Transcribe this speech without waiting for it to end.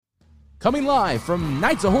Coming live from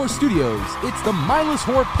Knights of Horror Studios, it's the Mindless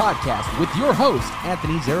Horror Podcast with your host,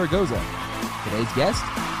 Anthony Zaragoza. Today's guest,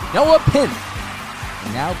 Noah Pinnt.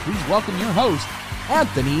 And now, please welcome your host,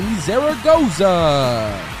 Anthony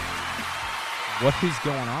Zaragoza. What is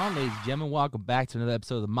going on, ladies and gentlemen? Welcome back to another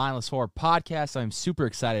episode of the Mindless Horror Podcast. I'm super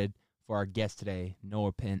excited for our guest today,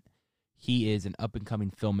 Noah Pinnt. He is an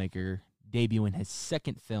up-and-coming filmmaker, debuting his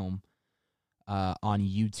second film on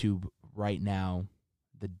YouTube right now.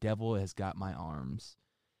 The Devil Has Got My Arms.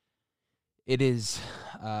 It is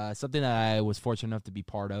something that I was fortunate enough to be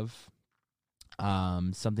part of.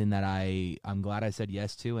 Something that I'm glad I said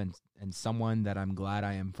yes to, and someone that I'm glad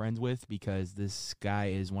I am friends with, because this guy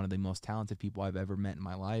is one of the most talented people I've ever met in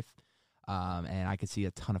my life. And I could see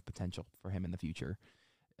a ton of potential for him in the future.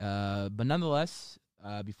 But nonetheless,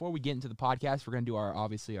 before we get into the podcast, we're going to do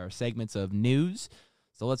our segments of news.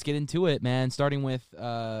 So let's get into it, man. Starting with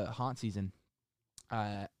haunt season.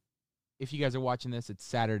 If you guys are watching this, it's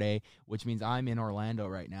Saturday, which means I'm in Orlando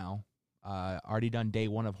right now. Already done day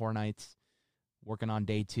 1 of Horror Nights, working on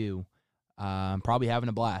day 2. I'm probably having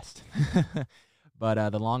a blast. But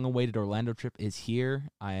the long-awaited Orlando trip is here.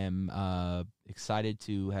 I am excited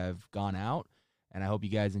to have gone out, and I hope you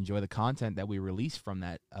guys enjoy the content that we release from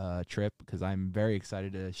that trip, because I'm very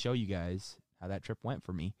excited to show you guys how that trip went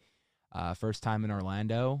for me. First time in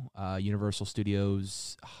Orlando, Universal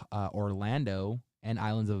Studios Orlando, and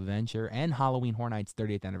Islands of Adventure, and Halloween Horror Nights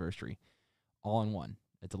 30th anniversary, all in one.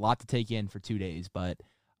 It's a lot to take in for 2 days, but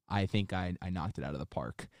I think I knocked it out of the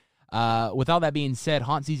park. With all that being said,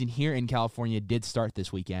 haunt season here in California did start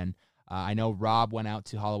this weekend. I know Rob went out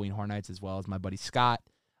to Halloween Horror Nights, as well as my buddy Scott.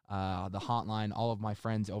 The haunt line, all of my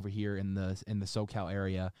friends over here in the SoCal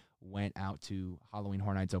area went out to Halloween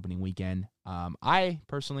Horror Nights opening weekend. I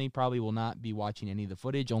personally probably will not be watching any of the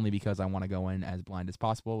footage, only because I want to go in as blind as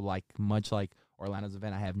possible. Much like Orlando's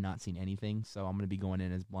event, I have not seen anything, so I'm going to be going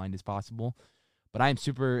in as blind as possible. But I am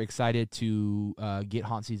super excited to get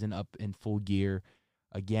haunt season up in full gear.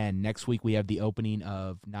 Again, next week we have the opening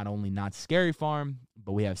of not only Knott's Scary Farm,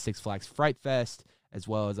 but we have Six Flags Fright Fest, as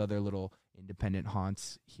well as other little independent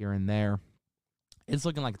haunts here and there. It's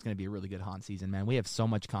looking like it's going to be a really good haunt season, man. We have so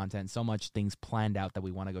much content, so much things planned out that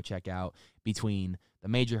we want to go check out between the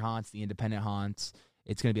major haunts, the independent haunts.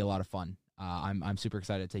 It's going to be a lot of fun. I'm super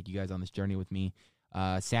excited to take you guys on this journey with me.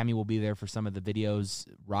 Sammy will be there for some of the videos.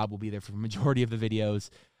 Rob will be there for the majority of the videos.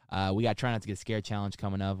 We got Try Not to Get Scared challenge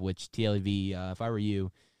coming up, which TLV, if I were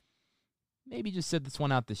you, maybe just sit this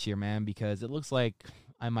one out this year, man, because it looks like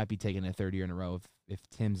I might be taking a third year in a row if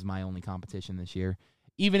Tim's my only competition this year.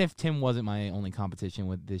 Even if Tim wasn't my only competition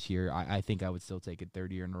with this year, I think I would still take it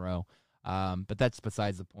third year in a row. But that's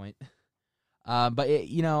besides the point. I'm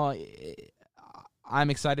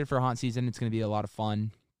excited for haunt season. It's going to be a lot of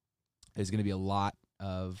fun. There's going to be a lot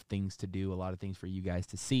of things to do, a lot of things for you guys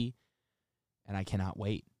to see, and I cannot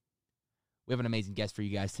wait. We have an amazing guest for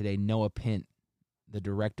you guys today, Noah Pintt, the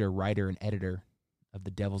director, writer, and editor of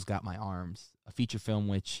The Devil's Got My Arms, a feature film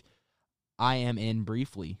which I am in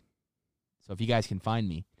briefly. So if you guys can find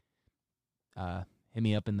me, hit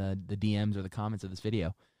me up in the DMs or the comments of this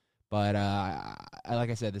video. But like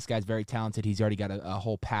I said, this guy's very talented. He's already got a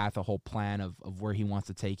whole path, a whole plan of where he wants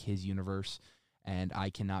to take his universe. And I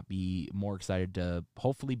cannot be more excited to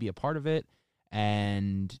hopefully be a part of it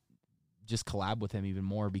and just collab with him even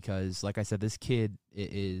more, because, like I said, this kid's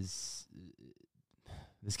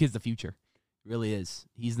the future. He really is.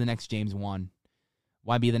 He's the next James Wan.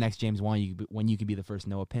 Why be the next James Wan when you can be the first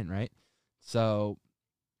Noah Pintt, right? So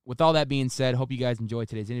with all that being said, hope you guys enjoyed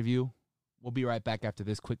today's interview. We'll be right back after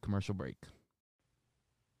this quick commercial break.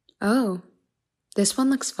 Oh, this one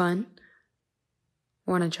looks fun.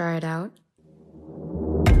 Want to try it out?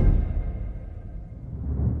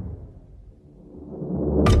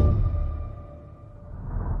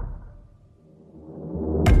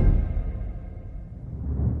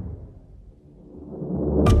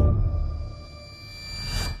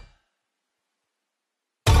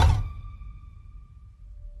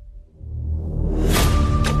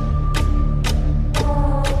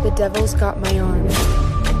 The devil's got my arms.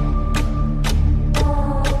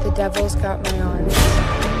 The devil's got my arms.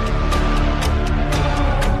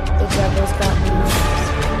 The devil's got my arms.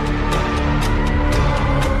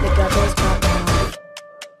 The devil's got my arms.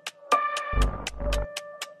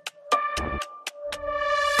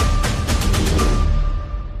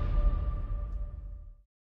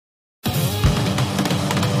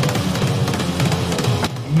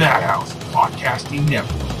 Madhouse Podcasting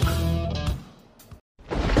Network.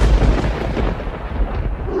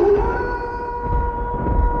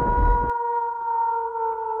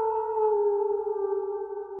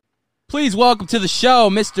 Please welcome to the show,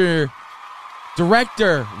 Mr.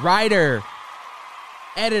 director, writer,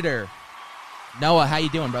 editor. Noah, how you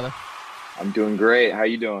doing, brother? I'm doing great. How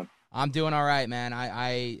you doing? I'm doing all right, man.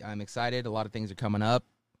 I'm excited. A lot of things are coming up,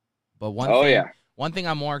 but one thing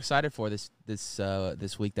I'm more excited for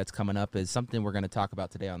this week that's coming up is something we're going to talk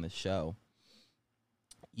about today on this show.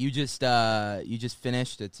 You just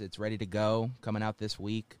finished. It's ready to go. Coming out this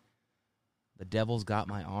week. The Devil's Got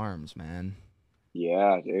My Arms, man.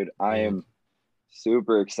 Yeah, dude. I am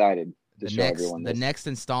super excited to show everyone this. The next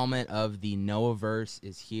installment of the Noahverse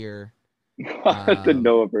is here. The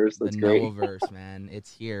Noahverse, that's great. The Noahverse, man.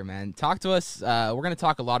 It's here, man. Talk to us. We're going to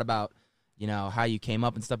talk a lot about, how you came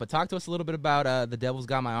up and stuff, but talk to us a little bit about The Devil's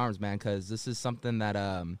Got My Arms, man, because this is something that,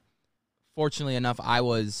 fortunately enough, I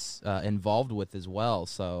was involved with as well.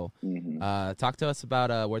 So talk to us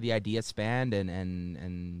about where the idea spanned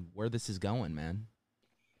and where this is going, man.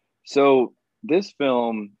 So this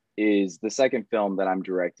film is the second film that I'm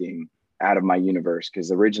directing out of my universe,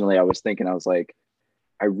 because originally I was like,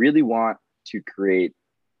 I really want to create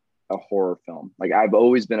a horror film. Like, I've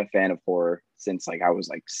always been a fan of horror since like I was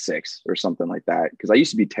like 6 or something like that, because I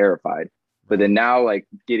used to be terrified. But then now, like,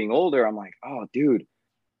 getting older, I'm like, oh dude,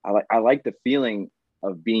 I like the feeling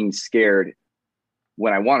of being scared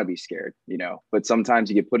when I want to be scared, but sometimes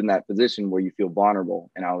you get put in that position where you feel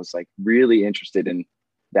vulnerable. And I was like really interested in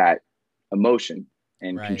that emotion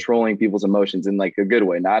and controlling people's emotions in like a good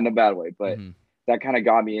way, not in a bad way, but that kind of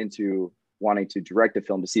got me into wanting to direct a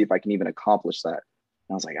film to see if I can even accomplish that. And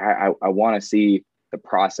I was like, I want to see the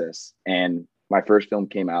process. And my first film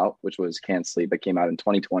came out, which was Can't Sleep. It came out in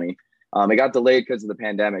 2020. It got delayed because of the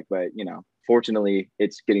pandemic, but fortunately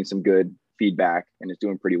it's getting some good feedback and it's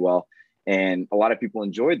doing pretty well. And a lot of people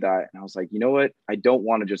enjoyed that. And I was like, you know what? I don't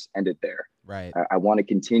want to just end it there. Right. I want to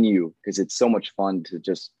continue, because it's so much fun to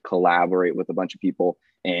just collaborate with a bunch of people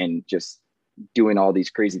and just doing all these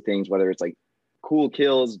crazy things, whether it's like cool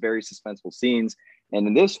kills, very suspenseful scenes. And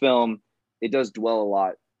in this film, it does dwell a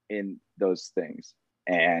lot in those things.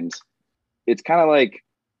 And it's kind of like,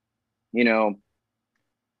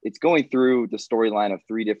 it's going through the storyline of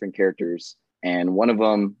 3 different characters. And one of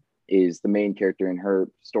them is the main character, and her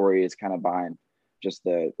story is kind of behind just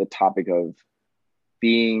the topic of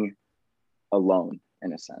being alone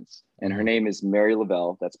in a sense. And her name is Mary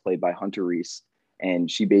Lavelle. That's played by Hunter Reese. And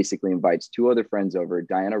she basically invites 2 other friends over,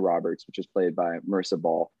 Diana Roberts, which is played by Marissa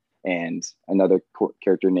Ball, and another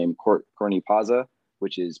character named Courtney Paza,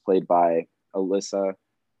 which is played by Alyssa,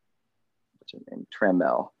 what's her name?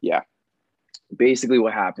 Trammell. Yeah. Basically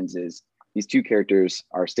what happens is these 2 characters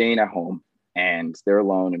are staying at home and they're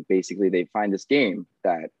alone. And basically they find this game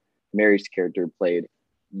that Mary's character played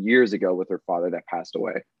years ago with her father that passed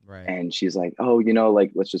away. Right. And she's like, oh,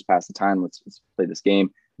 let's just pass the time. Let's play this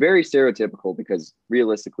game. Very stereotypical, because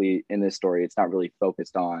realistically in this story, it's not really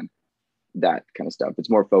focused on that kind of stuff. It's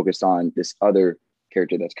more focused on this other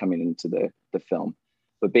character that's coming into the film.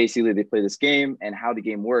 But basically they play this game, and how the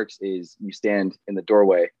game works is you stand in the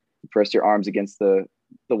doorway, you press your arms against the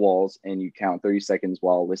walls, and you count 30 seconds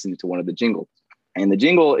while listening to one of the jingles. And the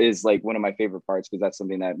jingle is like one of my favorite parts, because that's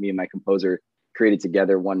something that me and my composer created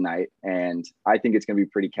together one night. And I think it's going to be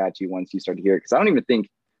pretty catchy once you start to hear it, because I don't even think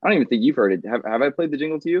you've heard it. Have I played the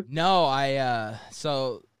jingle to you? No,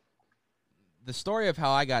 so the story of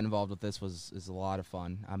how I got involved with this is a lot of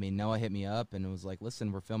fun. I mean, Noah hit me up and it was like,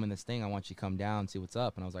 listen, we're filming this thing. I want you to come down and see what's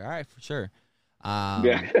up. And I was like, all right, for sure.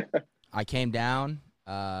 I came down,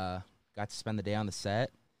 got to spend the day on the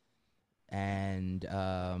set, and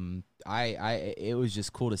it was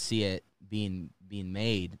just cool to see it being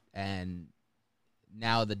made. And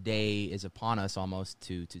now the day is upon us almost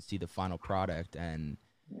to see the final product. And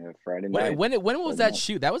Friday night. When was that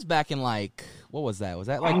shoot? That was back in like, what was that? Was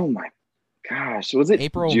that like, oh my gosh, was it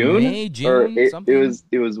April, June? May, June, something?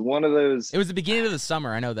 It was one of those. It was the beginning of the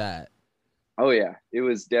summer. I know that. Oh yeah, it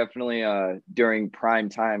was definitely during prime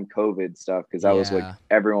time COVID stuff, because that was like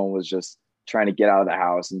everyone was just trying to get out of the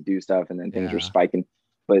house and do stuff, and then things were spiking.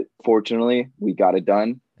 But fortunately, we got it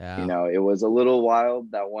done. Yeah. It was a little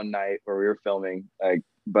wild that one night where we were filming,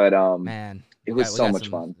 but man, it was so much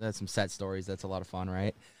fun. That's some set stories. That's a lot of fun,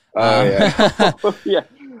 right? Oh yeah. Yeah.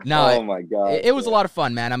 No, oh my God. It was a lot of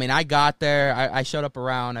fun, man. I mean, I got there. I showed up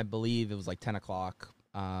around, I believe it was like 10 o'clock.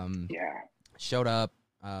 Showed up,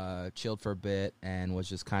 chilled for a bit, and was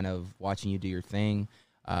just kind of watching you do your thing,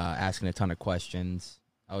 asking a ton of questions.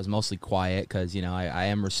 I was mostly quiet because, I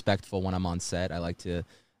am respectful when I'm on set. I like to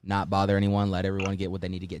not bother anyone, let everyone get what they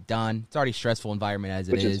need to get done. It's already a stressful environment as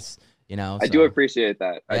it is. I do appreciate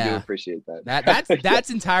that. I do appreciate that. That's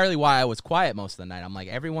entirely why I was quiet most of the night. I'm like,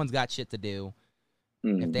 everyone's got shit to do.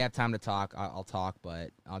 Mm. If they have time to talk, I'll talk, but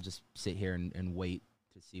I'll just sit here and wait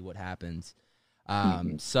to see what happens.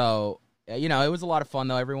 So, you know, it was a lot of fun,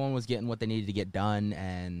 though. Everyone was getting what they needed to get done,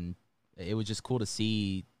 and it was just cool to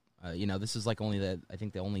see. You know, this is like I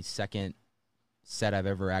think the only second set I've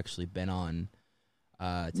ever actually been on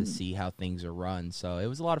to see how things are run. So it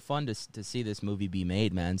was a lot of fun to see this movie be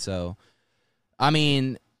made, man. So, I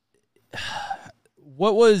mean,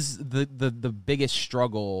 what was the biggest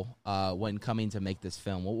struggle when coming to make this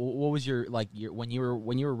film? What was your when you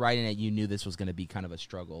were writing it, you knew this was going to be kind of a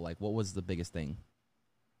struggle. Like, what was the biggest thing?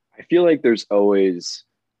 I feel like there's always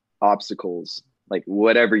obstacles. Like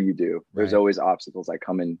whatever you do, there's always obstacles that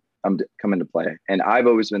come into play. And I've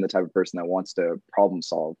always been the type of person that wants to problem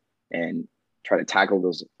solve and try to tackle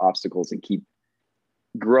those obstacles and keep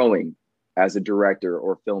growing as a director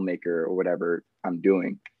or filmmaker or whatever I'm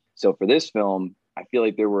doing. So for this film, I feel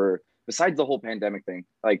like there were, besides the whole pandemic thing,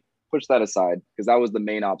 like push that aside, because that was the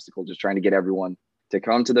main obstacle, just trying to get everyone to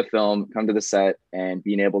come to the film, come to the set, and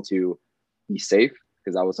being able to be safe,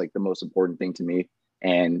 because that was like the most important thing to me,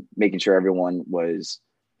 and making sure everyone was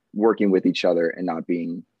working with each other and not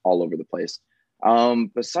being all over the place.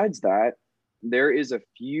 Besides that, there is a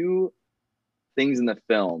few things in the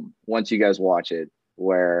film, once you guys watch it,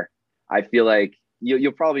 where I feel like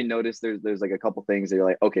you'll probably notice there's like a couple things that you're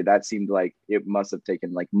like, okay, that seemed like it must have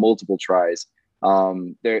taken like multiple tries.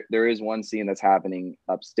 There is one scene that's happening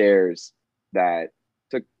upstairs that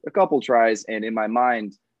took a couple tries, and in my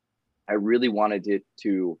mind, I really wanted it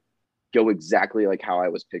to go exactly like how I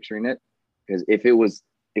was picturing it. Because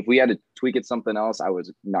if we had to tweak it something else, I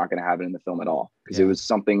was not going to have it in the film at all, because it was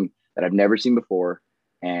something that I've never seen before.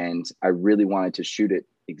 And I really wanted to shoot it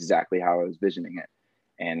exactly how I was visioning it.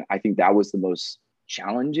 And I think that was the most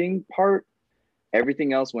challenging part.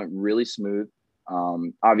 Everything else went really smooth.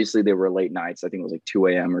 Obviously there were late nights. I think it was like 2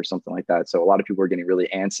 a.m. or something like that. So a lot of people were getting really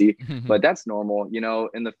antsy, but that's normal. You know,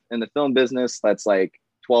 in the film business, that's like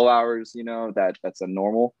 12 hours, you know, that's a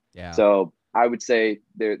normal. Yeah. So I would say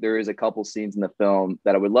there is a couple scenes in the film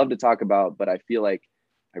that I would love to talk about, but I feel like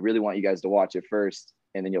I really want you guys to watch it first,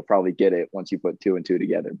 and then you'll probably get it once you put 2 and 2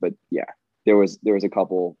 together. But yeah, there was a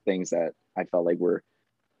couple things that I felt like were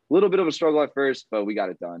a little bit of a struggle at first, but we got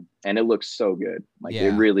it done, and it looks so good. Like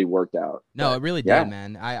it really worked out. No, but, it really did,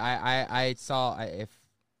 man. I saw I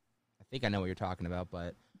think I know what you're talking about,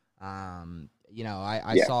 but you know,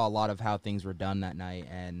 I saw a lot of how things were done that night,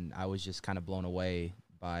 and I was just kind of blown away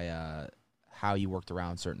by how you worked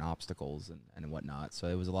around certain obstacles and whatnot. So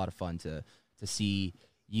it was a lot of fun to see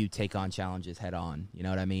you take on challenges head on. You know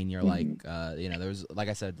what I mean? You're like, you know, there was, like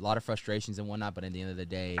I said, a lot of frustrations and whatnot, but at the end of the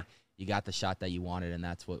day, you got the shot that you wanted, and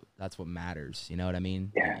that's what matters. You know what I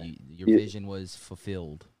mean? Yeah. Your vision was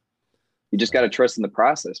fulfilled. You just got to trust in the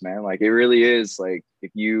process, man. Like it really is, like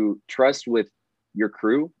if you trust with your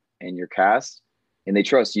crew and your cast, and they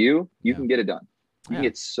trust you, you can get it done. You can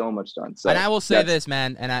get so much done. So, and I will say this,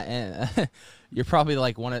 man, and you're probably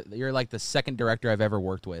like you're like the second director I've ever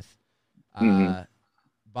worked with.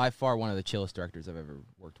 By far one of the chillest directors I've ever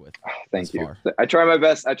worked with. Oh, thank you. I try my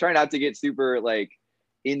best. I try not to get super like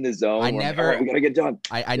in the zone. I never, we gotta get done.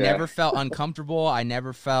 I never felt uncomfortable. I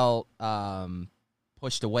never felt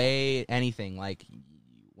pushed away, anything. Like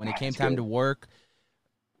when it came time to work,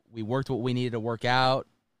 we worked what we needed to work out.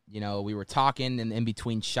 You know, we were talking in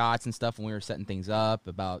between shots and stuff when we were setting things up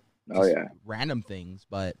about random things.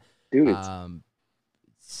 But dude,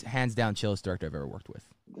 it's hands down chillest director I've ever worked with.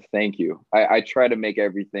 Thank you. I try to make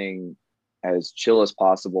everything as chill as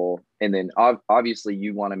possible. And then obviously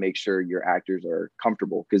you want to make sure your actors are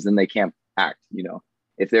comfortable, because then they can't act, you know.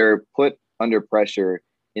 If they're put under pressure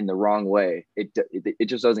in the wrong way, it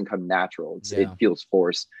just doesn't come natural. It feels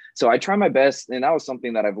forced. So I try my best. And that was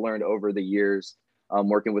something that I've learned over the years,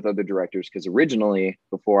 working with other directors, because originally,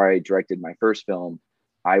 before I directed my first film,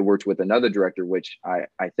 I worked with another director, which I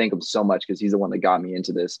thank him so much, because he's the one that got me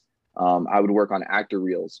into this. I would work on actor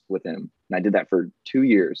reels with him, and I did that for 2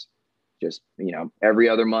 years. Just, you know, every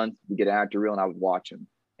other month we get an actor reel and I would watch him,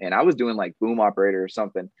 and I was doing like boom operator or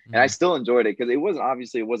something. And I still enjoyed it, because it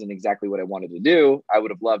wasn't exactly what I wanted to do. I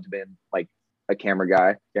would have loved to been like a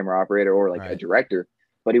camera operator, or like a director,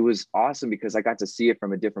 but it was awesome because I got to see it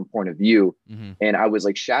from a different point of view. And I was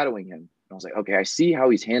like shadowing him. I was like, okay, I see how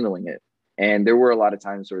he's handling it. And there were a lot of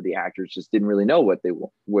times where the actors just didn't really know what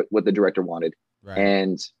the director wanted.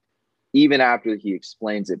 And even after he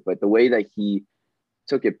explains it, but the way that he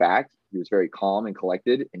took it back, he was very calm and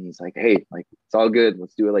collected. And he's like, hey, like, it's all good.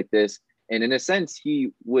 Let's do it like this. And in a sense,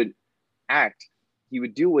 he would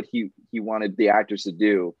do what he wanted the actors to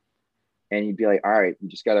do. And he'd be like, all right, you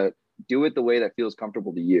just got to do it the way that feels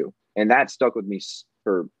comfortable to you. And that stuck with me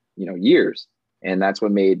for, you know, years. And that's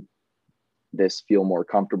what made this feel more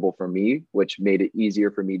comfortable for me, which made it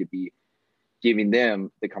easier for me to be giving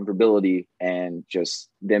them the comfortability and just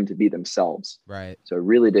them to be themselves. Right. So it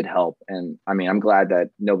really did help. And I mean, I'm glad that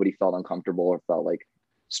nobody felt uncomfortable or felt like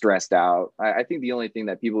stressed out. I think the only thing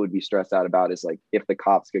that people would be stressed out about is like if the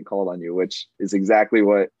cops get called on you, which is exactly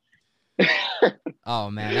what.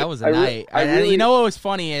 Oh man, that was a night. You know what was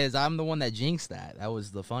funny is I'm the one that jinxed that. That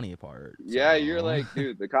was the funny part. So. Yeah, you're like,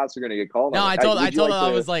 dude, the cops are gonna get called. No, on. I told them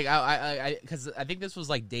I was like, because I think this was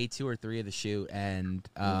like day 2 or 3 of the shoot, and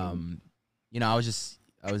you know, I was,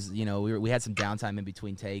 you know, we had some downtime in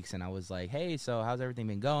between takes, and I was like, hey, so how's everything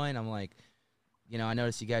been going? I'm like, you know, I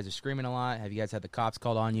noticed you guys are screaming a lot. Have you guys had the cops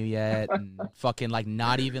called on you yet? And fucking like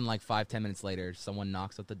not even like 5-10 minutes later, someone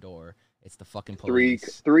knocks at the door. It's the fucking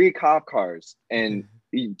police. Three cop cars. And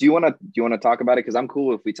do you want to talk about it? Because I'm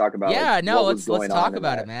cool if we talk about. Yeah, like, no, let's talk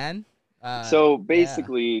about it, man. So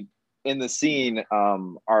basically, in the scene,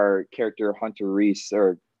 our character Hunter Reese,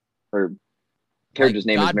 or her character's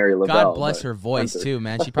name is Mary Lavelle. God bless her voice too,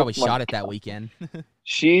 man. She probably shot it that weekend.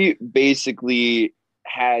 She basically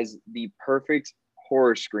has the perfect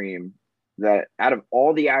horror scream that out of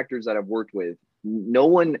all the actors that I've worked with, no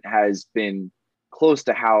one has been close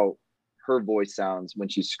to how her voice sounds when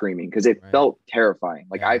she's screaming, because it felt terrifying.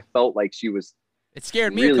 Like I felt like she was. It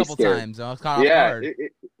scared me really a couple times. I was caught off guard.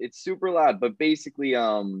 It's super loud, but basically,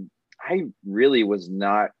 I really was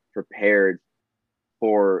not prepared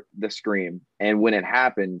for the scream, and when it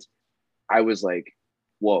happened, I was like,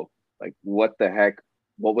 "Whoa! Like what the heck?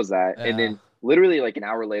 What was that?" And then literally like an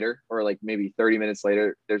hour later, or like maybe 30 minutes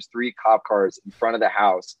later, there's 3 cop cars in front of the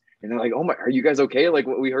house. And they're like, "Oh my, are you guys okay?" Like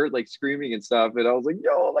what we heard, like screaming and stuff. And I was like,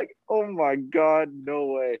 "Yo, like, oh my God, no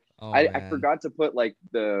way." I forgot to put like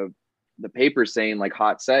the paper saying like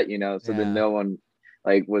hot set, you know, so then no one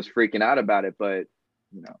like was freaking out about it. But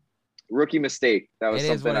you know, rookie mistake. That was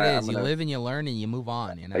something. It is. You live and you learn and you move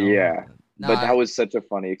on, you know? Yeah. But that was such a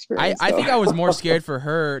funny experience. I think I was more scared for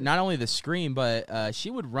her, not only the scream, but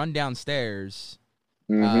she would run downstairs.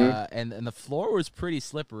 And the floor was pretty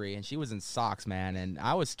slippery, and she was in socks, man. And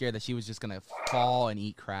I was scared that she was just gonna fall and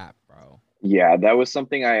eat crap, bro. Yeah, that was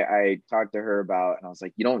something I talked to her about, and I was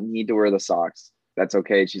like, "You don't need to wear the socks. That's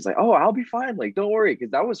okay." She's like, "Oh, I'll be fine. Like, don't worry,"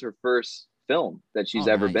 because that was her first film that she's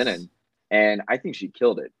ever been in, and I think she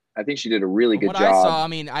killed it. I think she did a really good job. I saw, I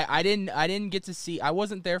mean, I didn't get to see. I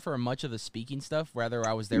wasn't there for much of the speaking stuff. Rather,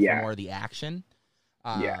 I was there for more of the action.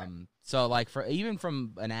 So, like, even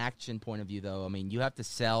from an action point of view, though, I mean, you have to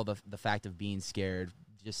sell the fact of being scared,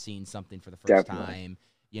 just seeing something for the first time.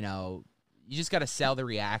 You know, you just got to sell the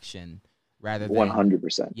reaction rather than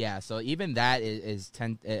 100%. Yeah. So even that is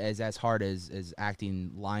as hard as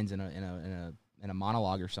acting lines in a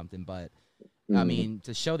monologue or something. But I mean,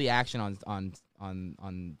 to show the action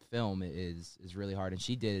on film is really hard, and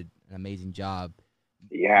she did an amazing job.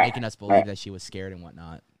 Making us believe that she was scared and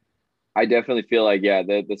whatnot. I definitely feel like,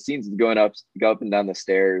 the scenes go up and down the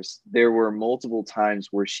stairs. There were multiple times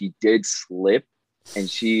where she did slip,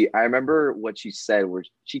 and I remember what she said, where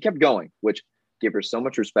she kept going, which give her so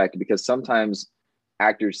much respect, because sometimes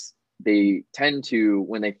actors, they tend to,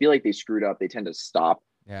 when they feel like they screwed up, they tend to stop.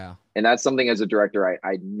 Yeah. And that's something as a director,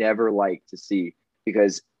 I never like to see,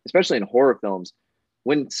 because especially in horror films,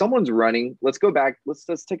 when someone's running, let's go back. Let's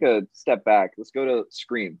take a step back. Let's go to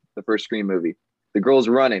Scream, the first Scream movie. The girl's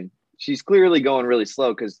running. She's clearly going really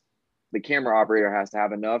slow because the camera operator has to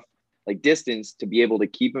have enough like distance to be able to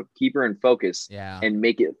keep her in focus and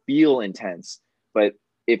make it feel intense. But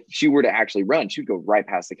if she were to actually run, she'd go right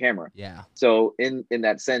past the camera. Yeah. So in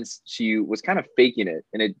that sense, she was kind of faking it,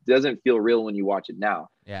 and it doesn't feel real when you watch it now.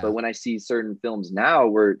 Yeah. But when I see certain films now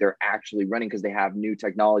where they're actually running because they have new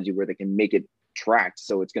technology where they can make it tracked,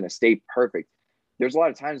 so it's going to stay perfect. There's a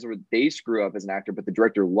lot of times where they screw up as an actor, but the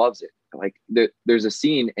director loves it. Like there's a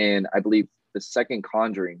scene in, I believe, the second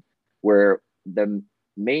Conjuring where the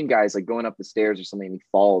main guy's like going up the stairs or something and he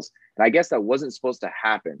falls. And I guess that wasn't supposed to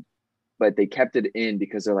happen, but they kept it in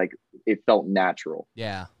because they're like, it felt natural.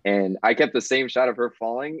 Yeah. And I kept the same shot of her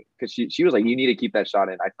falling because she was like, "You need to keep that shot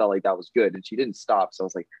in." I felt like that was good. And she didn't stop. So I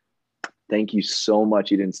was like, "Thank you so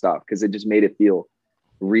much. You didn't stop," because it just made it feel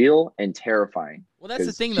real and terrifying. Well, that's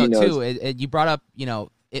the thing, though, too. You brought up,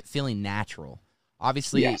 it feeling natural.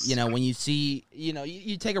 Obviously, when you see,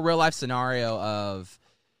 you take a real life scenario of,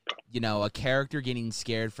 a character getting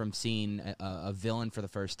scared from seeing a villain for the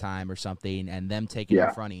first time or something, and them taking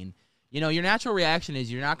off running. Your natural reaction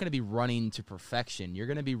is you're not going to be running to perfection. You're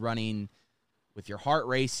going to be running with your heart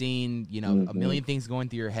racing, a million things going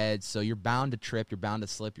through your head. So you're bound to trip, you're bound to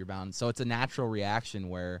slip, so it's a natural reaction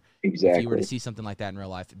where if you were to see something like that in real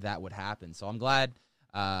life, that would happen. So I'm glad,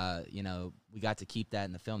 we got to keep that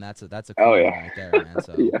in the film. That's a cool one right there, man.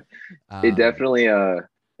 So it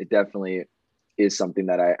definitely is something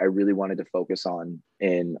that I really wanted to focus on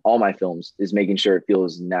in all my films, is making sure it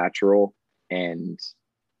feels natural and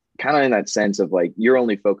kind of in that sense of like you're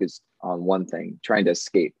only focused on one thing, trying to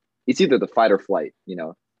escape. It's either the fight or flight. You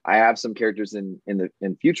know, I have some characters in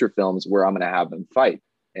future films where I'm going to have them fight,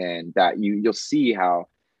 and that you'll see how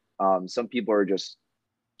some people are just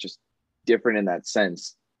different in that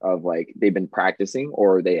sense of like they've been practicing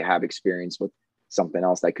or they have experience with something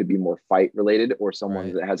else that could be more fight related, or someone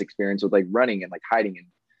Right. that has experience with like running and like hiding and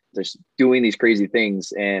just doing these crazy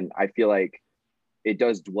things. And I feel like it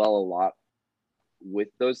does dwell a lot with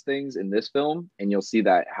those things in this film, and you'll see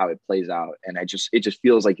that how it plays out. And it just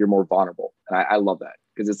feels like you're more vulnerable, and I love that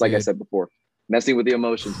because it's like I Dude. said before, messing with the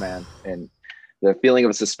emotions, man, and the feeling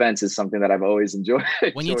of suspense is something that I've always enjoyed.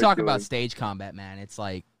 When you enjoyed talk doing. about stage combat, man, it's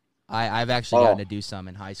like I've actually gotten Oh, to do some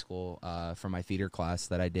in high school for my theater class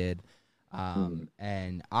that I did. mhm.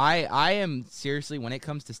 And I am seriously, when it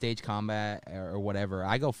comes to stage combat or whatever,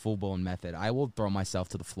 I go full blown method. I will throw myself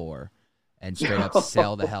to the floor and straight up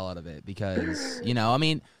sell the hell out of it because, you know, I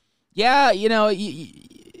mean, yeah, you know,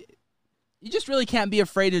 you just really can't be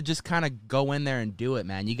afraid to just kind of go in there and do it,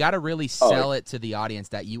 man. You got to really sell it to the audience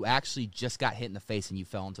that you actually just got hit in the face and you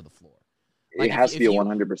fell onto the floor. It has to be a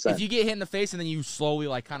 100%. If you get hit in the face and then you slowly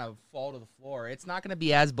like kind of fall to the floor, it's not going to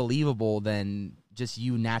be as believable than just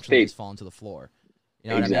you naturally just falling to the floor. You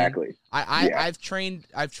know Exactly. what I mean? Yeah.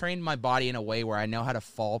 I've trained my body in a way where I know how to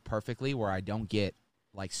fall perfectly, where I don't get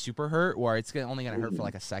like super hurt, where it's only going to hurt for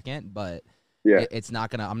like a second, but Yeah.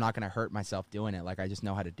 I'm not gonna hurt myself doing it. Like I just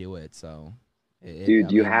know how to do it. So,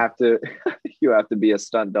 Dude, you have to you have to be a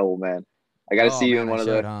stunt double, man. I got to Oh see you in man, I one of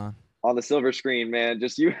should, the huh? on the silver screen, man.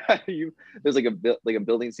 Just you, you. There's like a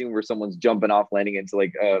building scene where someone's jumping off, landing into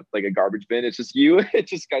like a garbage bin. It's just you. It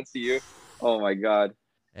just cuts to you. Oh my god,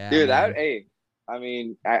 Yeah, dude. man. Hey, I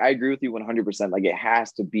mean, I agree with you 100%. Like it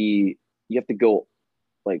has to be. You have to go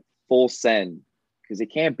like full send, because it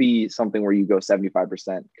can't be something where you go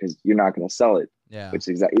 75% because you're not going to sell it. Yeah, Which is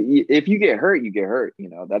exactly, if you get hurt, you get hurt. You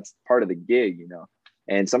know, that's part of the gig. You know,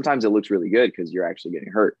 and sometimes it looks really good because you're actually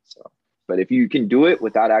getting hurt. So, but if you can do it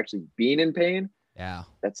without actually being in pain, yeah,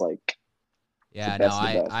 that's like yeah. the No, best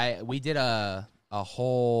of the best. we did a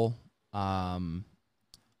whole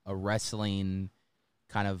a wrestling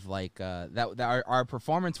kind of like that our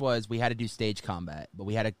performance was, we had to do stage combat, but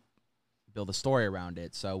we had to build a story around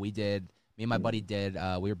it. So we did. Me and my buddy did.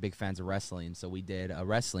 We were big fans of wrestling, so we did a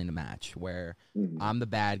wrestling match where I'm the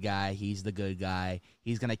bad guy, he's the good guy.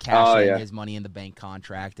 He's gonna cash in his Money in the Bank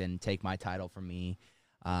contract and take my title from me.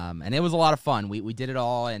 And it was a lot of fun. We did it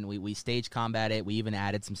all, and we stage combat it. We even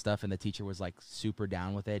added some stuff, and the teacher was like super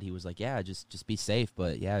down with it. He was like, "Yeah, just be safe,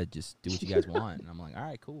 but yeah, just do what you guys want." And I'm like, "All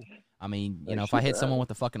right, cool." I mean, you know, if I hit someone with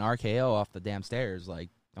a fucking RKO off the damn stairs, like,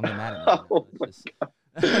 don't get mad at me. You know? It's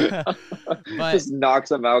but just knocks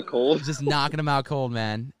them out cold. just knocking them out cold,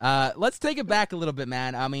 man. Let's take it back a little bit,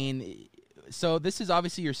 man. I mean, so this is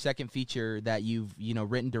obviously your second feature that you've, you know,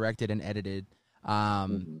 written, directed, and edited.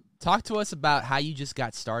 Talk to us about how you just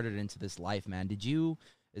got started into this life, man.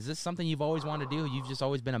 Is this something you've always wanted to do? You've just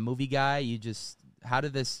always been a movie guy? How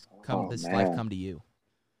did this life come to you?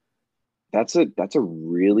 That's a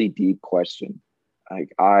really deep question.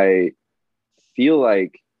 Like I feel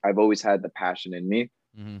like I've always had the passion in me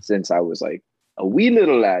since I was like a wee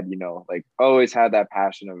little lad, you know, like always had that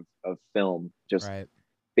passion of film, just Right.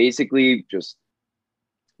 basically just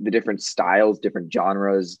the different styles, different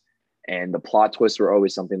genres, and the plot twists were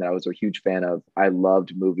always something that I was a huge fan of. I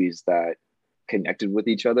loved movies that connected with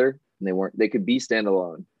each other, and they could be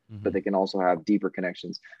standalone, but they can also have deeper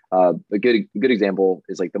connections. A good example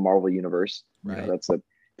is like the Marvel universe. Right. You know, that's a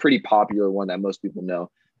pretty popular one that most people know.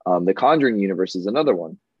 The Conjuring universe is another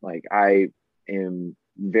one. Like I am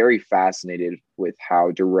very fascinated with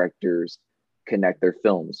how directors connect their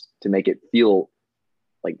films to make it feel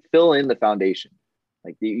like fill in the foundation.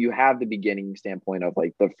 Like you have the beginning standpoint of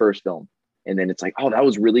like the first film, and then it's like, oh, that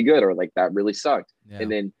was really good, or like that really sucked. Yeah.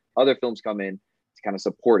 And then other films come in to kind of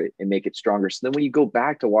support it and make it stronger. So then when you go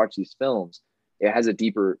back to watch these films, it has a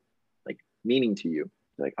deeper like meaning to you.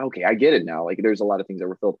 Like, okay, I get it now. Like there's a lot of things that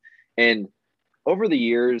were filled. And over the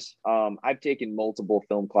years, I've taken multiple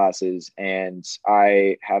film classes, and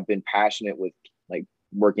I have been passionate with like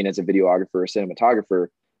working as a videographer, a cinematographer,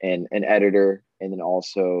 and an editor, and then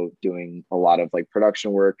also doing a lot of like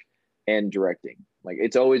production work and directing. Like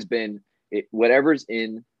it's always been whatever's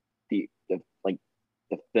in the like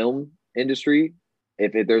the film industry.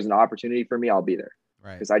 If there's an opportunity for me, I'll be there,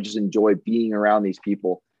 Right. because I just enjoy being around these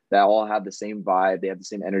people that all have the same vibe, they have the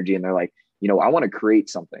same energy, and they're like, you know, I want to create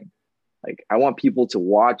something. Like I want people to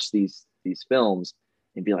watch these films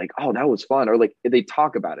and be like, oh, that was fun, or like they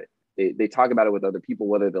talk about it. they talk about it with other people,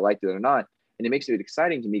 whether they liked it or not. And it makes it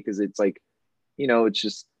exciting to me because it's like, it's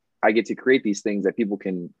just, I get to create these things that people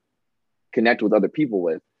can connect with other people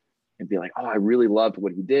with and be like, oh, I really loved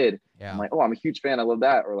what he did. Yeah. I'm like, oh, I'm a huge fan. I love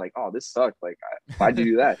that. Or like, oh, this sucked. Like, why'd you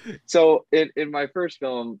do that? So in my first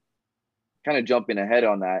film, kind of jumping ahead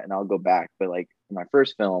on that, and I'll go back. But like in my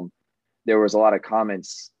first film, there was a lot of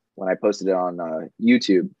comments when I posted it on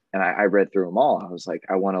YouTube, and I read through them all. I was like,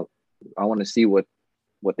 I want to see what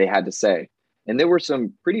they had to say. And there were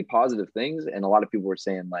some pretty positive things. And a lot of people were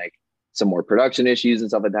saying like some more production issues and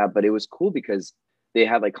stuff like that. But it was cool because they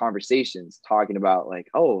had like conversations talking about like,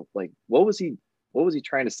 oh, like what was he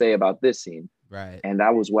trying to say about this scene? Right. And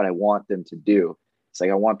that was what I want them to do. It's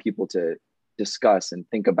like, I want people to discuss and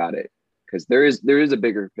think about it, because there is a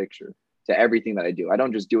bigger picture to everything that I do. I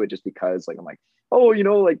don't just do it just because like, I'm like, oh,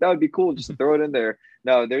 like that would be cool just to throw it in there.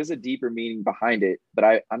 No, there's a deeper meaning behind it, but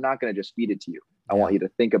I'm not going to just feed it to you. I want you to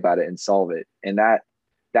think about it and solve it. And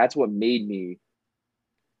that's what made me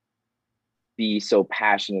be so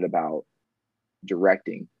passionate about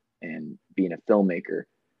directing and being a filmmaker.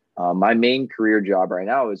 My main career job right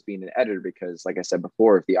now is being an editor, because like I said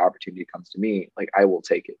before, if the opportunity comes to me, like I will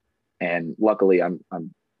take it. And luckily I'm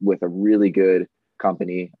with a really good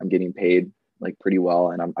company. I'm getting paid like pretty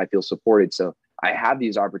well, and I feel supported. So I have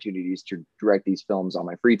these opportunities to direct these films on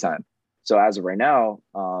my free time. So as of right now,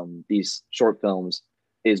 these short films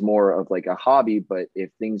is more of like a hobby, but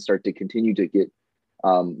if things start to continue to get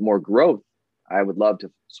more growth, I would love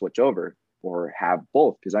to switch over or have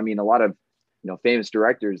both. Because I mean, a lot of famous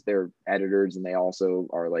directors, they're editors, and they also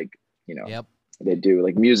are like Yep. they do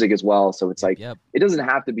like music as well. So it's like Yep. it doesn't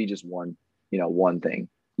have to be just one thing.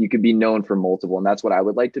 You could be known for multiple, and that's what I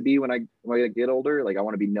would like to be when I get older. Like I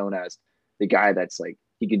want to be known as the guy that's like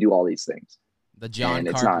he can do all these things. The John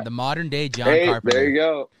Carpenter, the modern day John Carpenter. There you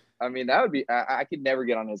go. I mean, that would be. I could never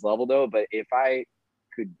get on his level though, but if I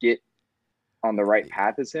could get on the right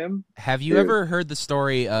path as him. Have you ever heard the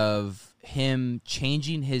story of him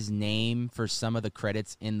changing his name for some of the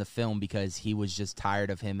credits in the film because he was just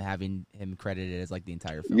tired of him having him credited as like the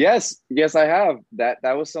entire film? Yes, I have.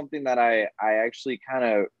 That was something that I actually kind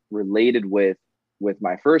of related with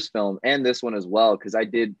my first film and this one as well, because I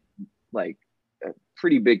did like a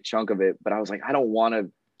pretty big chunk of it, but I was like, I don't want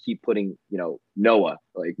to keep putting Noah,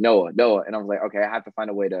 and I was like, okay, I have to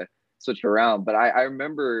find a way to switch it around. But I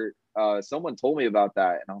remember someone told me about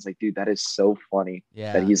that, and I was like, dude, that is so funny.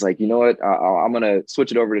 Yeah. That he's like, you know what, I'm gonna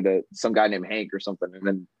switch it over to some guy named Hank or something, and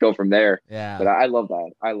then go from there. Yeah. But I love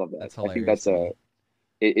that. That's I think that's it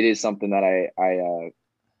is something that I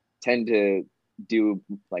tend to do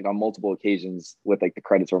like on multiple occasions with like the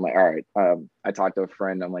credits where I'm like, all right, I talked to a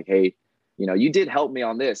friend, I'm like, hey, you did help me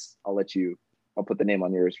on this, I'll put the name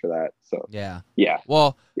on yours for that. So yeah.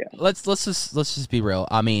 Well, yeah. Let's just be real.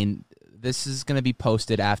 I mean, this is going to be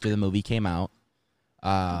posted after the movie came out.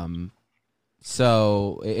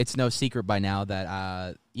 So it's no secret by now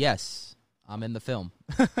that yes, I'm in the film.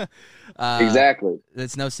 Exactly.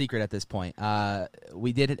 It's no secret at this point.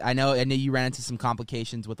 We did it. I know you ran into some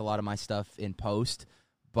complications with a lot of my stuff in post,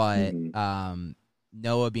 but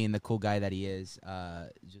Noah, being the cool guy that he is,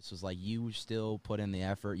 just was like, you still put in the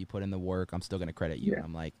effort, you put in the work, I'm still going to credit you. Yeah. And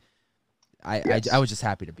I'm like, I was just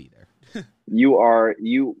happy to be there.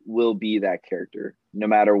 You will be that character. No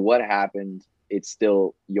matter what happened, it's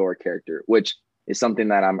still your character, which is something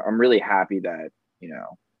that I'm really happy that,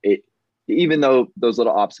 even though those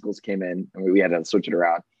little obstacles came in and we had to switch it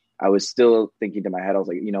around, I was still thinking to my head, I was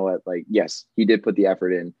like, you know what, like, yes, he did put the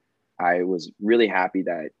effort in. I was really happy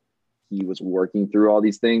that he was working through all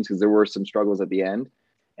these things, because there were some struggles at the end.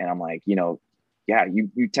 And I'm like, yeah,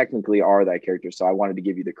 you technically are that character. So I wanted to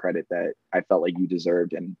give you the credit that I felt like you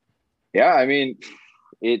deserved. And yeah, I mean,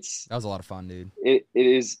 that was a lot of fun, dude. It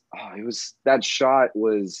was that shot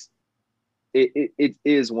was, it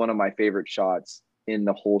is one of my favorite shots in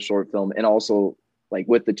the whole short film. And also like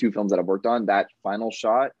with the two films that I've worked on, that final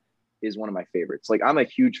shot is one of my favorites. Like I'm a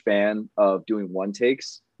huge fan of doing one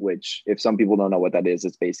takes, which if some people don't know what that is,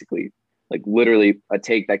 it's basically like literally a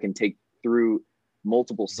take that can take through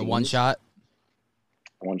multiple scenes. The one shot.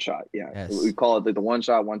 Yeah. Yes. We call it the one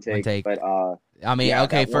shot, one take. But I mean, yeah,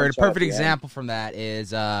 okay, for a perfect example end from that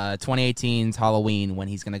is 2018's Halloween, when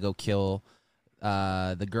he's gonna go kill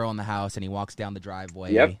the girl in the house and he walks down the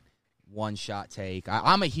driveway. Yep. One shot take.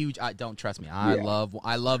 I'm a huge. Don't trust me. I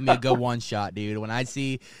love me a good one shot, dude. When I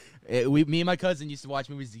see, me and my cousin used to watch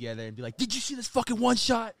movies together and be like, "Did you see this fucking one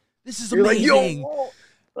shot? This is amazing."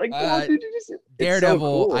 Like, dude,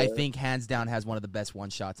 Daredevil, so cool, I think hands down has one of the best one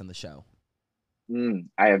shots on the show.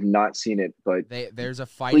 I have not seen it, but There's a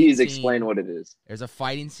fighting please scene. explain what it is. There's a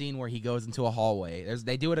fighting scene where he goes into a hallway.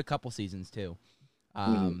 They do it a couple seasons too.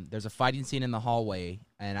 There's a fighting scene in the hallway,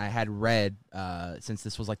 and I had read, since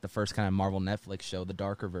this was like the first kind of Marvel Netflix show, the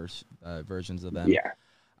darker versions of them.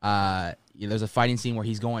 Yeah. There's a fighting scene where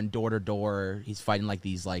he's going door to door. He's fighting like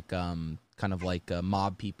these like kind of like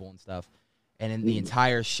mob people and stuff. And then the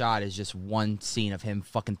entire shot is just one scene of him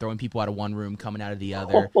fucking throwing people out of one room, coming out of the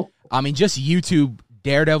other. I mean, just YouTube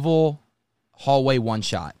Daredevil hallway one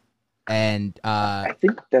shot. And I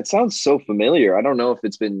think that sounds so familiar. I don't know if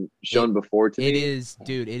it's been shown before to me. It is,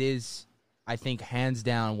 dude. It is, I think, hands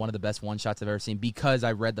down one of the best one shots I've ever seen, because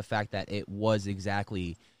I read the fact that it was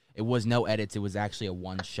no edits. It was actually a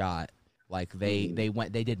one shot. Like they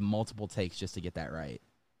did multiple takes just to get that right.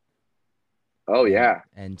 Oh yeah,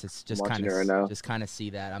 and just kind of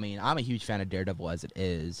see that. I mean, I'm a huge fan of Daredevil as it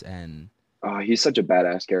is, and he's such a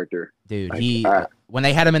badass character, dude. When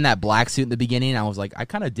they had him in that black suit in the beginning, I was like, I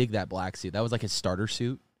kind of dig that black suit. That was like his starter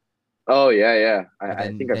suit. Oh yeah. I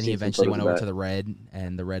think he eventually went over to the red,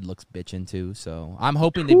 and the red looks bitchin' too. So I'm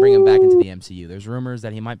hoping they bring him back into the MCU. There's rumors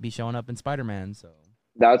that he might be showing up in Spider-Man. So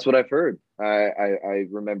that's what I've heard. I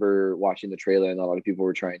remember watching the trailer, and a lot of people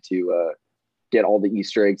were trying to get all the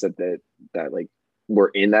Easter eggs that like were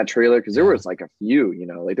in that trailer, because there was like a few,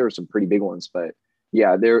 like there were some pretty big ones, but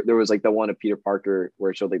yeah, there was like the one of Peter Parker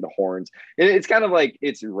where it showed like the horns. It's kind of like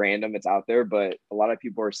it's random, it's out there, but a lot of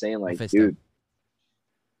people are saying like, Mephisto. Dude,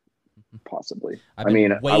 possibly.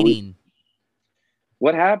 Waiting.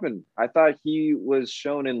 What happened? I thought he was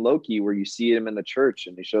shown in Loki, where you see him in the church,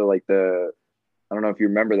 and they show like I don't know if you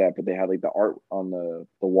remember that, but they had like the art on the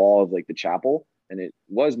wall of like the chapel, and it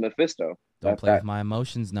was Mephisto. Don't play with my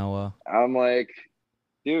emotions, Noah. I'm like,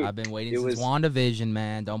 dude, I've been waiting since WandaVision,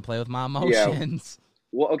 man. Don't play with my emotions. Yeah.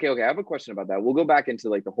 Well, okay. I have a question about that. We'll go back into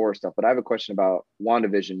like the horror stuff, but I have a question about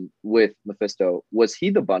WandaVision with Mephisto. Was he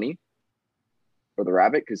the bunny or the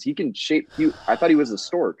rabbit? Because he can shape. I thought he was a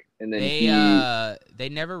stork, and then they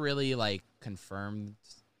never really like confirmed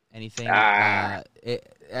anything,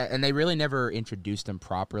 and they really never introduced him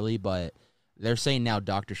properly. But they're saying now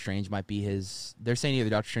Doctor Strange might be his. They're saying either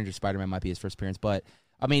Doctor Strange or Spider-Man might be his first appearance, but.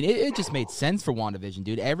 I mean, it just made sense for WandaVision,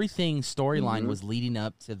 dude. Everything storyline was leading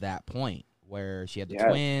up to that point where she had the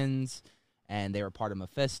twins and they were part of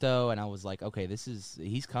Mephisto, and I was like, okay,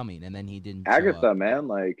 he's coming, and then he didn't. Agatha, man,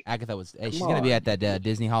 like Agatha she's gonna be at that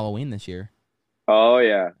Disney Halloween this year. Oh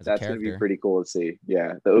yeah, that's gonna be pretty cool to see.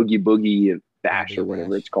 Yeah, the Oogie Boogie Bash or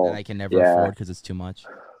whatever it's called. And I can never afford because it's too much.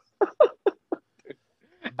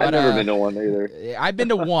 I've never been to one either. I've been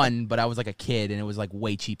to one, but I was like a kid, and it was like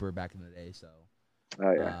way cheaper back in the day. So.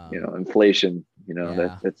 Oh yeah, inflation.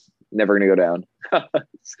 That's never gonna go down.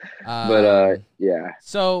 But yeah.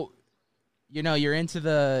 So, you're into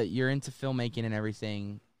filmmaking and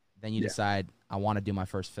everything. Then you decide I want to do my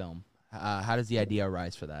first film. How does the idea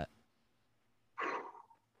arise for that?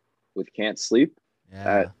 With Can't Sleep.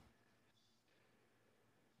 Yeah.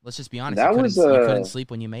 Let's just be honest. You couldn't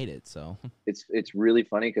sleep when you made it. So it's really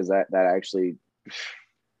funny because that actually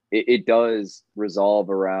it does resolve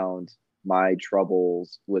around my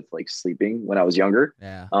troubles with like sleeping when I was younger.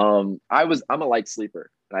 Yeah. I'm a light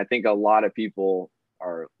sleeper, and I think a lot of people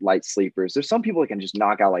are light sleepers. There's some people that can just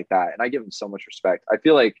knock out like that, and I give them so much respect. I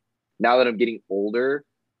feel like now that I'm getting older,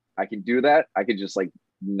 I can do that. I could just like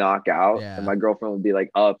knock out, and my girlfriend would be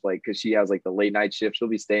like up, like because she has like the late night shift. She'll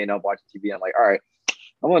be staying up watching TV. I'm like, all right,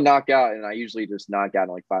 I'm gonna knock out, and I usually just knock out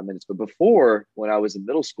in like 5 minutes. But before, when I was in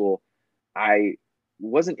middle school, I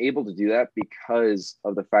wasn't able to do that because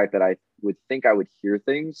of the fact that I would think I would hear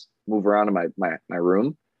things move around in my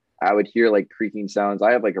room. I would hear like creaking sounds.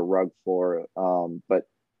 I have like a rug floor, but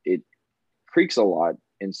it creaks a lot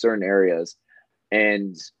in certain areas.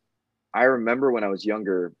 And I remember when I was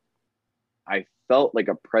younger, I felt like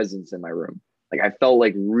a presence in my room. Like I felt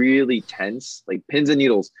like really tense, like pins and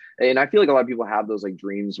needles. And I feel like a lot of people have those like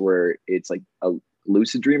dreams where it's like a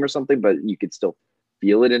lucid dream or something, but you could still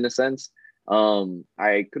feel it in a sense.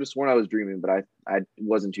 I could have sworn I was dreaming, but I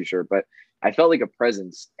wasn't too sure, but I felt like a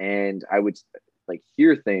presence, and I would like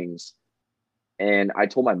hear things. And I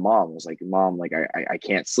told my mom, I was like, Mom, like I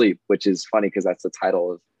can't sleep, which is funny because that's the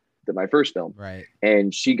title of my first film. Right.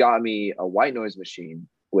 And she got me a white noise machine,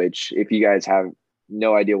 which if you guys have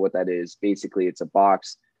no idea what that is, basically it's a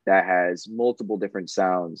box that has multiple different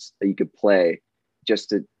sounds that you could play just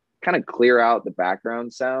to kind of clear out the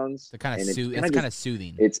background sounds. It's kind of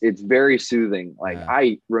soothing. It's very soothing. Like yeah.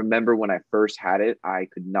 I remember when I first had it, I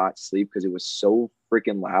could not sleep because it was so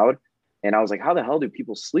freaking loud. And I was like, how the hell do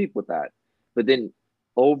people sleep with that? But then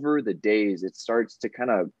over the days, it starts to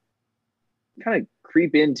kind of kind of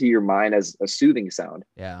creep into your mind as a soothing sound.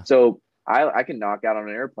 Yeah. So I can knock out on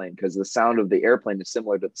an airplane because the sound of the airplane is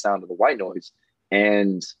similar to the sound of the white noise.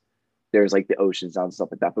 And there's like the ocean sound and stuff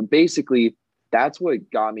like that. But basically, that's what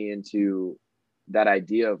got me into that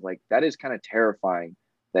idea of like, that is kind of terrifying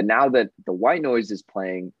that now that the white noise is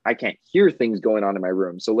playing, I can't hear things going on in my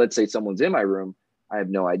room. So let's say someone's in my room, I have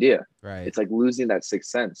no idea. Right. It's like losing that sixth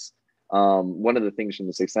sense. One of the things from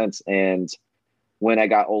the sixth sense. And when I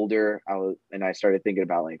got older, I started thinking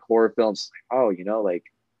about like horror films. Like, oh, like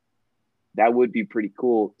that would be pretty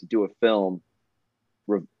cool to do a film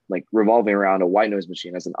revolving around a white noise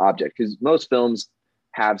machine as an object, because most films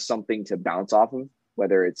have something to bounce off of,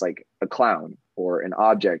 whether it's like a clown or an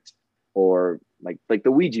object or like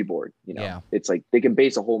the Ouija board. Yeah. It's like they can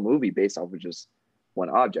base a whole movie based off of just one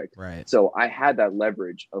object. Right. So I had that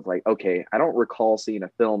leverage of like, okay, I don't recall seeing a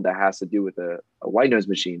film that has to do with a white noise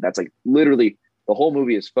machine. That's like literally the whole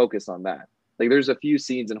movie is focused on that. Like there's a few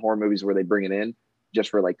scenes in horror movies where they bring it in just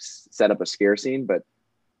for like set up a scare scene. But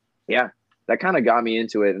yeah, that kind of got me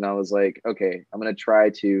into it. And I was like, okay, I'm going to try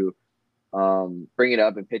to bring it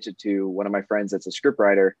up and pitch it to one of my friends that's a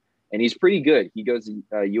scriptwriter, and he's pretty good. He goes to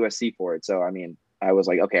USC for it. So, I mean, I was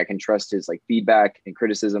like, okay, I can trust his like feedback and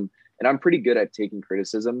criticism. And I'm pretty good at taking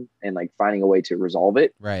criticism and like finding a way to resolve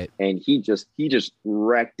it. Right. And he just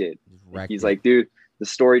wrecked it. He's like, dude, the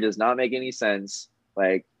story does not make any sense.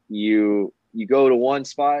 Like you go to one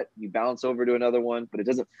spot, you bounce over to another one, but it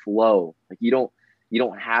doesn't flow. Like you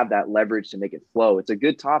don't have that leverage to make it flow. It's a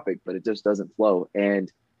good topic, but it just doesn't flow.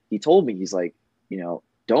 And he told me, he's like,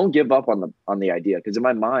 don't give up on the idea. Cause in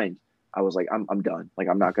my mind, I was like, I'm done. Like,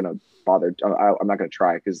 I'm not going to bother. I'm not going to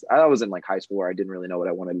try. Cause I was in like high school where I didn't really know what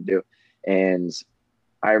I wanted to do. And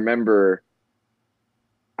I remember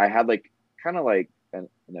I had like kind of like an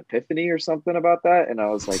epiphany or something about that. And I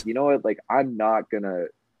was like, you know what? Like, I'm not going to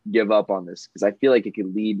give up on this because I feel like it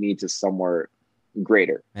could lead me to somewhere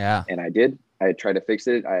greater. Yeah. And I did. I tried to fix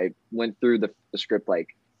it. I went through the script like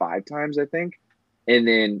 5 times, I think, and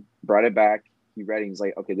then brought it back. He read it. He's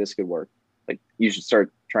like, okay, this could work. Like, you should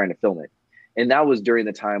start trying to film it. And that was during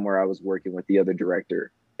the time where I was working with the other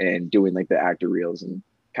director and doing like the actor reels and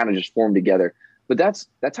kind of just formed together. But that's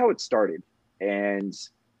how it started. And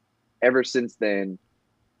ever since then,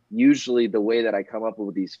 usually the way that I come up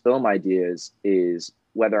with these film ideas is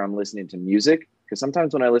whether I'm listening to music, because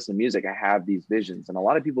sometimes when I listen to music, I have these visions, and a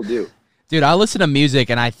lot of people do. Dude, I listen to music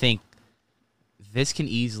and I think this can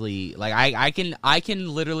easily, like, I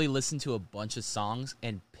can literally listen to a bunch of songs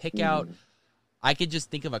and pick out. I could just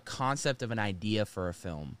think of a concept of an idea for a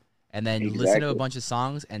film, and then listen to a bunch of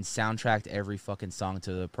songs and soundtrack every fucking song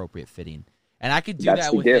to the appropriate fitting. And I could do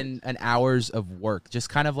that within an hours of work. Just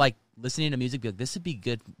kind of like listening to music, be like, this would be a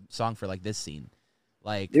good song for like this scene.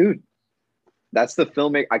 Like, dude, that's the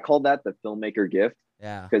filmmaker. I call that the filmmaker gift.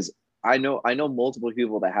 Yeah. Because I know multiple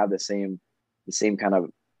people that have the same kind of,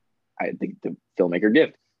 I think, the filmmaker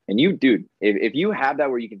gift. And you, dude, if you have that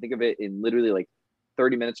where you can think of it in literally like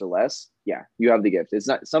 30 minutes or less, yeah, you have the gift. It's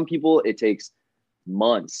not, some people it takes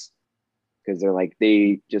months because they're like,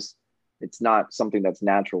 it's not something that's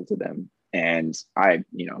natural to them. And I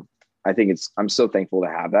think I'm so thankful to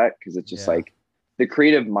have that, because it's just like the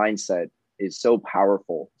creative mindset is so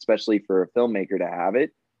powerful, especially for a filmmaker to have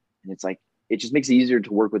it. And it's like, it just makes it easier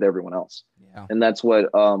to work with everyone else. Yeah. And that's what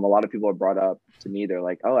a lot of people have brought up to me. They're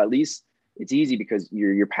like, oh, at least it's easy because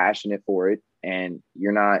you're passionate for it and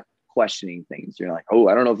you're not questioning things. You're like, oh,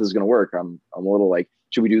 I don't know if this is going to work. I'm a little like,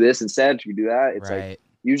 should we do this instead? Should we do that? It's like,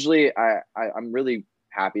 usually I'm really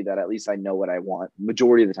happy that at least I know what I want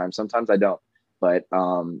majority of the time. Sometimes I don't, but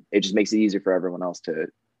it just makes it easier for everyone else to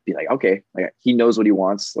be like, okay, like he knows what he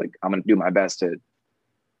wants. Like, I'm going to do my best to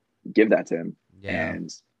give that to him. Yeah.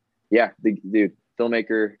 And yeah, the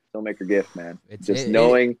filmmaker gift, man. It's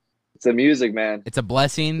the music, man. It's a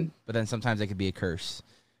blessing, but then sometimes it could be a curse.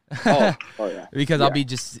 Oh yeah. Because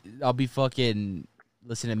I'll be fucking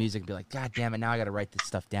listening to music and be like, God damn it, now I got to write this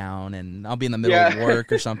stuff down, and I'll be in the middle of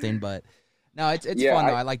work or something. But no, it's fun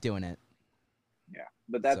though. I like doing it. Yeah,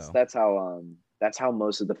 but that's how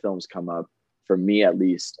most of the films come up for me, at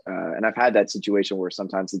least. And I've had that situation where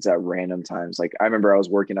sometimes it's at random times. Like I remember I was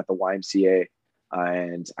working at the YMCA.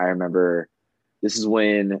 And I remember this is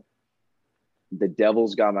when The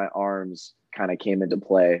Devil's Got My Arms kind of came into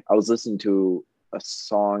play. I was listening to a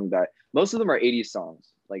song that most of them are 80s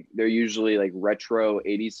songs. Like they're usually like retro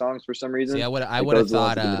 80s songs for some reason. See, I would have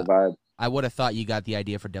thought I would have thought you got the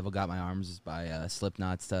idea for Devil Got My Arms by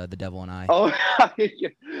Slipknot's The Devil and I. Oh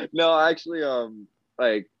no, actually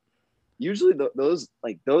like usually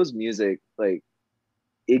those music, like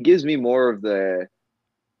it gives me more of the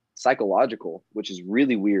psychological, which is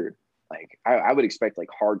really weird. like I would expect like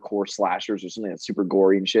hardcore slashers or something that's super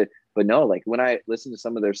gory and shit. But no, like when I listen to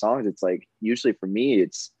some of their songs, it's like usually for me,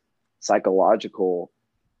 it's psychological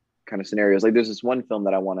kind of scenarios. Like there's this one film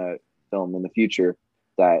that I want to film in the future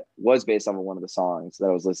that was based on one of the songs that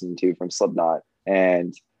I was listening to from Slipknot.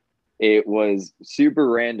 And it was super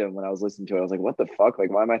random when I was listening to it. I was like, what the fuck?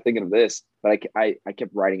 Like, why am I thinking of this? But I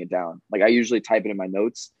kept writing it down. Like I usually type it in my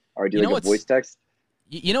notes or I do like a voice text.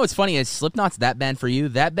 You know what's funny is Slipknot's that band for you.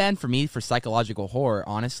 That band for me for psychological horror,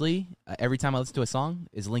 honestly, every time I listen to a song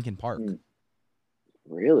is Linkin Park.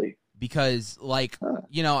 Really? Because like,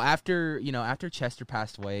 after Chester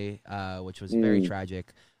passed away, which was very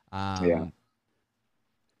tragic. A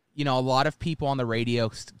lot of people on the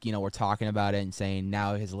radio, were talking about it and saying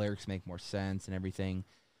now his lyrics make more sense and everything.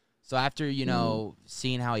 So after,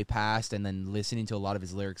 seeing how he passed and then listening to a lot of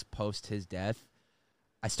his lyrics post his death,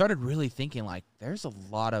 I started really thinking, like, there's a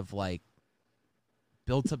lot of, like,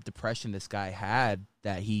 built-up depression this guy had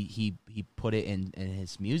that he put it in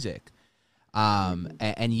his music.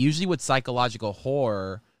 And usually with psychological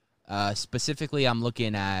horror, specifically I'm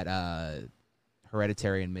looking at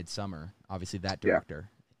Hereditary and Midsommar, obviously that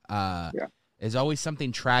director. There's always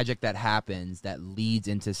something tragic that happens that leads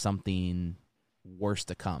into something worse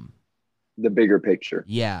to come. The bigger picture.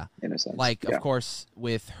 Yeah. In a sense. Like, of course,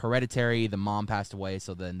 with Hereditary, the mom passed away,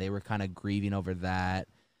 so then they were kind of grieving over that.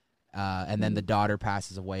 And then the daughter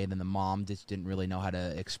passes away, and then the mom just didn't really know how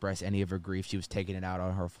to express any of her grief. She was taking it out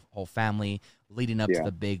on her whole family, leading up to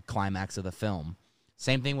the big climax of the film.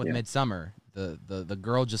 Same thing with Midsommar. The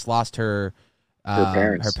girl just lost her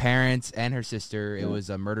parents and her sister. It was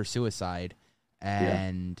a murder-suicide,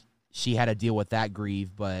 and she had to deal with that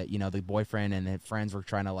grief, but, the boyfriend and his friends were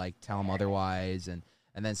trying to, like, tell him otherwise, and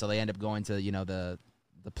then so they end up going to, the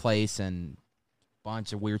place, and a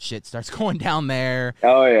bunch of weird shit starts going down there.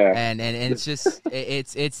 Oh, yeah. And it's just,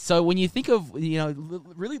 it's so when you think of,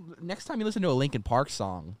 really, next time you listen to a Linkin Park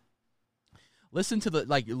song, listen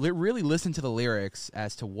to really listen to the lyrics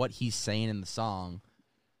as to what he's saying in the song,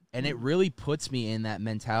 and it really puts me in that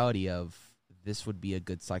mentality of, this would be a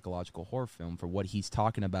good psychological horror film for what he's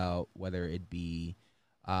talking about, whether it be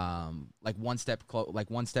like One Step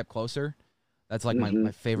Closer. That's like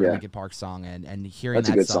my favorite Linkin Park song, and hearing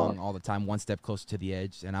that song all the time, One Step Closer to the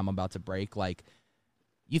Edge, and I'm about to break. Like,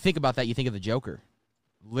 you think about that, you think of the Joker.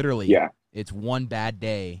 Literally, it's one bad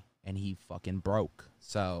day, and he fucking broke.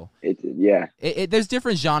 So there's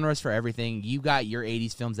different genres for everything. You got your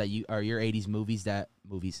 80s films your 80s movies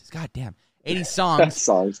goddamn 80s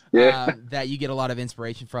songs that you get a lot of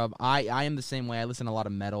inspiration from. I am the same way. I listen to a lot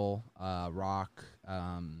of metal, rock,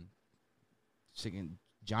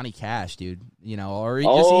 Johnny Cash, dude. Or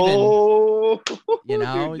just even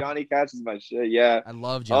dude, Johnny Cash is my shit. Yeah, I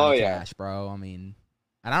love Johnny Cash, bro. I mean,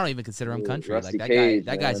 and I don't even consider him country. Rusty Like Cage,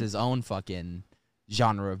 that guy's his own fucking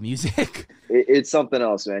genre of music. It's something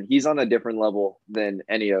else, man. He's on a different level than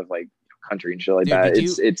any of like country and shit like that.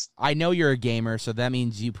 It's. I know you're a gamer, so that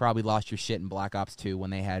means you probably lost your shit in Black Ops 2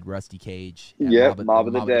 when they had Rusty Cage. Yeah, Mob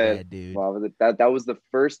of the Dead, dude. That was the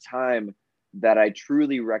first time that I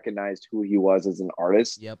truly recognized who he was as an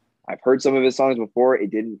artist. Yep. I've heard some of his songs before.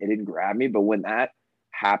 It didn't grab me, but when that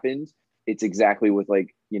happened, it's exactly with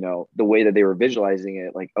like, the way that they were visualizing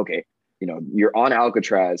it. Like, okay, you're on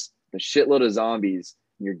Alcatraz, a shitload of zombies,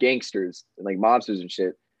 and you're gangsters and like mobsters and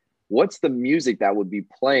shit. What's the music that would be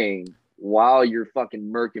playing while you're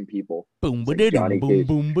fucking murking people? Boom, ba-da-dum, boom,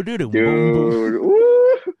 boom, ba-da-dum, dude. Boom.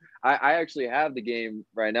 Woo. I actually have the game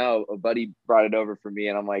right now. A buddy brought it over for me,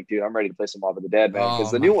 and I'm like, dude, I'm ready to play some Mob of the Dead, man.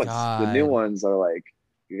 Because the new ones are like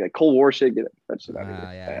Cold War shit. Get that shit out of here.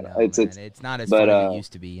 Yeah, I know, it's not as fun as it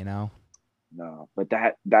used to be, No, but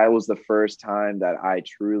that was the first time that I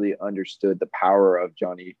truly understood the power of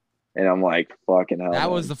Johnny. And I'm like, fucking hell.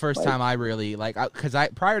 That was the first time I really, because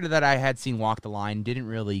prior to that, I had seen Walk the Line, didn't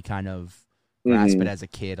really kind of grasp it as a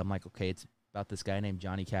kid. I'm like, okay, it's about this guy named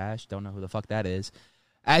Johnny Cash. Don't know who the fuck that is.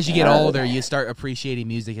 As you get older, you start appreciating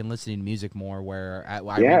music and listening to music more, when I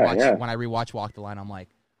rewatch Walk the Line, I'm like,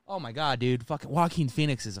 oh my God, dude, fucking Joaquin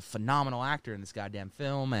Phoenix is a phenomenal actor in this goddamn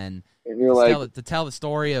film. And you're to tell the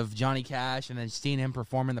story of Johnny Cash and then seeing him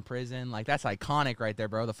perform in the prison, like, that's iconic right there,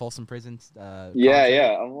 bro. The Folsom Prison.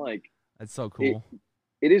 Yeah. I'm like, that's so cool.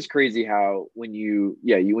 It is crazy how when you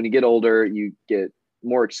get older, you get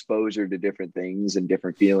more exposure to different things and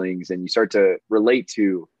different feelings, and you start to relate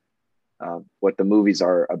to what the movies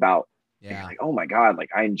are about. Yeah. You're like, oh my God, like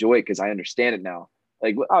I enjoy it because I understand it now.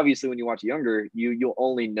 Like, obviously when you watch younger, you'll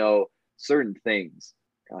only know certain things.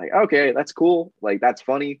 You're like, okay, that's cool. Like, that's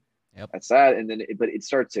funny. Yep. That's sad. And then, but it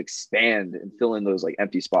starts to expand and fill in those like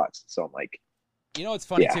empty spots. So I'm like, You know what's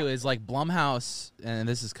funny Yeah. too is like Blumhouse, and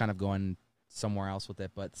this is kind of going somewhere else with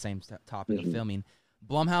it, but same topic of filming.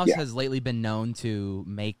 Blumhouse has lately been known to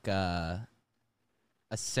make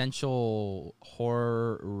essential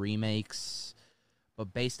horror remakes,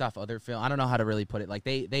 but based off other film. I don't know how to really put it. Like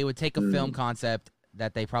they would take a film concept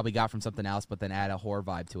that they probably got from something else, but then add a horror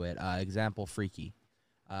vibe to it. Example, Freaky.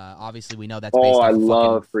 Obviously, we know that's based off I of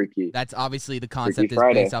love Freaky. That's obviously the concept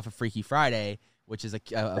Freaky is based off of Freaky Friday, which is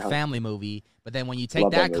a family movie. But then when you take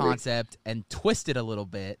that concept and twist it a little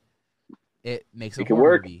bit, it makes a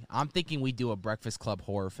horror movie. I'm thinking we do a Breakfast Club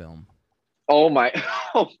horror film. Oh my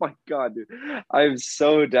God, dude! I'm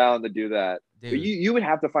so down to do that. Dude, But you would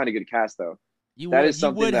have to find a good cast though. You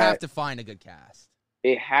would have to find a good cast.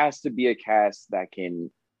 It has to be a cast that can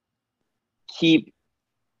keep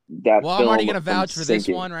that. Well, I'm already gonna vouch for this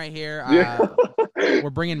one right here. We're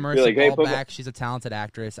bringing Mercy Ball back. She's a talented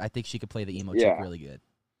actress. I think she could play the emo chick really good.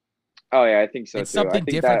 Oh yeah, I think so. It's too. something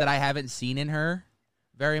different that I haven't seen in her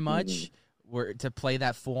very much. To play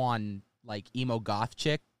that full on like emo goth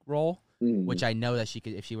chick role, which I know that she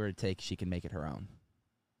could, if she were to take, she can make it her own.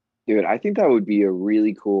 Dude, I think that would be a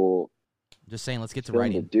really cool. Just saying, let's get to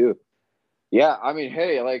writing. Do. Yeah, I mean,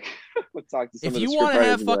 hey, like, let's talk to some of the If you want to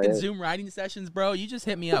have fucking Zoom writing sessions, bro, you just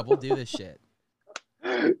hit me up. We'll do this shit.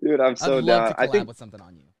 Dude, I'm so I'd down. love to collab I think with something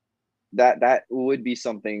on you. That would be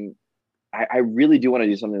something. I really do want to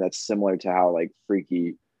do something that's similar to how like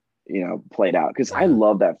Freaky, played out because I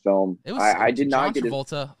love that film. It was. I did not get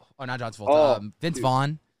Travolta. Oh, not John Travolta. Vince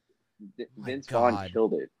Vaughn. Vince Vaughn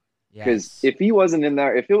killed it. Yes. Because if he wasn't in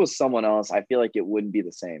there, if it was someone else, I feel like it wouldn't be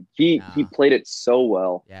the same. He played it so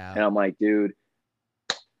well. Yeah. And I'm like, dude,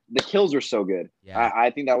 the kills were so good. Yeah.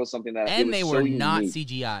 I think that was something that and it was they so were not unique.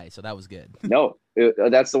 CGI, so that was good. No,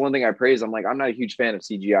 that's the one thing I praise. I'm like, I'm not a huge fan of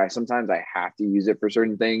CGI. Sometimes I have to use it for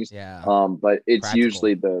certain things. Yeah. But it's Practical.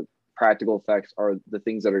 usually the practical effects are the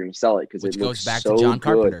things that are going to sell it because it goes back so to John good.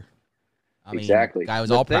 Carpenter. I mean, Exactly. Guy was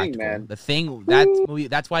The all Thing, practical. man. The Thing, that movie.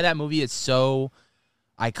 That's why that movie is so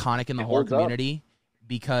iconic in the horror holds up. community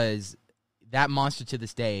because that monster to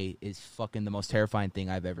this day is fucking the most terrifying thing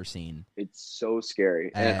I've ever seen. It's so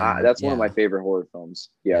scary, and And, that's one of my favorite horror films.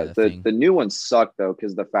 Yeah, Yeah, The Thing. the new ones suck though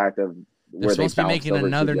because the fact of They're where they supposed to be bounced making over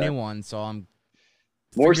another CGI. new one, so I'm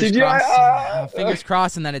More fingers CGI. crossed, fingers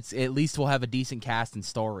crossed, and that it's at least we'll have a decent cast and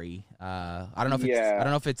story. I don't know if it's, I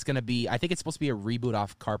don't know if it's gonna be. I think it's supposed to be a reboot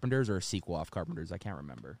off Carpenters or a sequel off Carpenters. I can't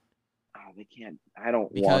remember. They can't. I don't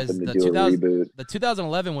want Because them to the do a reboot. The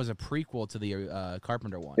 2011 was a prequel to the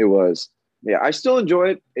Carpenter one. It was. Yeah, I still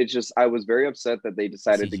enjoy it. It's just I was very upset that they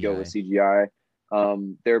decided to go with CGI.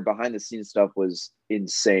 Their behind the scenes stuff was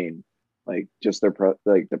insane. Like just their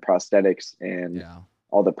the prosthetics and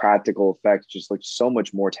all the practical effects just looked so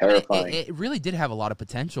much more terrifying. It really did have a lot of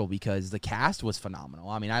potential because the cast was phenomenal.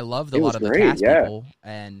 I mean, I loved a It lot was of the great, cast people,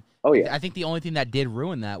 and I think the only thing that did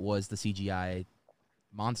ruin that was the CGI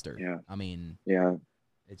monster. Yeah, I mean,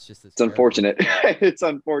 it's just it's unfortunate. It's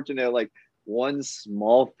unfortunate. Like one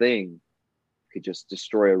small thing could just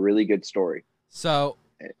destroy a really good story. So,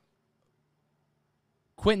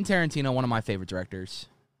 Quentin Tarantino, one of my favorite directors,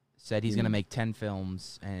 said he's going to make 10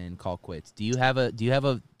 films and call quits. Do you have a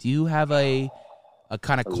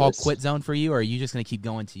kind of call quit zone for you, or are you just going to keep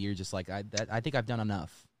going till you're just like I think I've done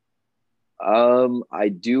enough? I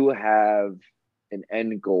do have an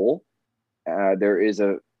end goal. I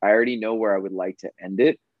already know where I would like to end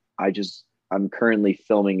it. I'm currently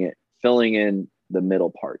filling in the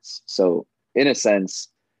middle parts. So in a sense,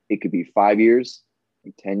 it could be 5 years,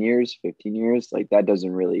 like 10 years, 15 years. Like that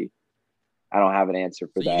doesn't really, I don't have an answer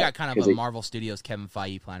for that. So you got kind of a Marvel Studios Kevin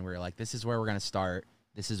Feige plan where you're like, this is where we're going to start.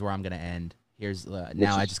 This is where I'm going to end. Here's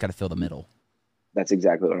now I just got to fill the middle. That's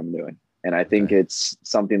exactly what I'm doing. And I think it's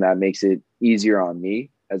something that makes it easier on me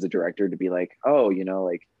as a director to be like, oh,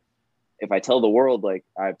 like if I tell the world, like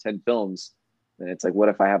I have 10 films, then it's like, what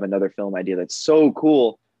if I have another film idea that's so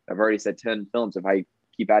cool? I've already said 10 films. If I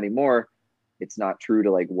keep adding more, it's not true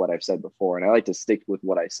to like what I've said before. And I like to stick with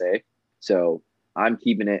what I say. So I'm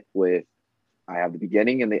keeping it with, I have the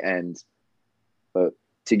beginning and the end, but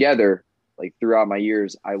together, like throughout my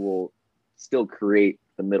years, I will still create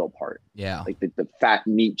the middle part. Yeah. Like the fat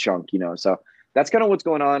meat chunk, So that's kind of what's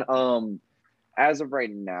going on. As of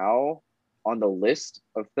right now on the list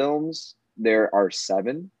of films, there are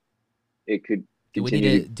 7. It could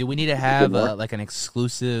continue. Do we need to have like an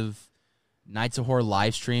exclusive Nights of Horror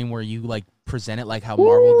live stream where you like present it like how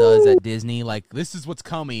Marvel does at Disney? Like this is what's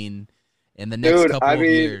coming in the next couple of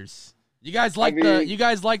years. You guys like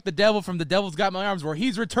the devil from The Devil's Got My Arms, where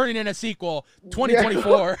he's returning in a sequel,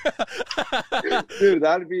 2024. Yeah. Dude,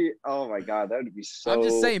 that'd be, oh my God, that would be so. I'm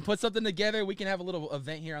just saying, put something together. We can have a little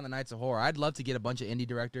event here on the Nights of Horror. I'd love to get a bunch of indie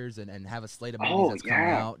directors and have a slate of movies that's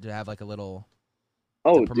coming out to have like a little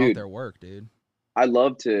to promote their work, dude. I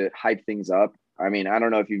love to hype things up. I mean, I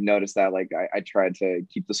don't know if you've noticed that. Like, I tried to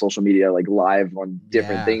keep the social media like live on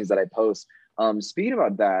different things that I post. Speaking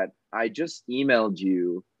about that, I just emailed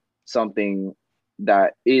you something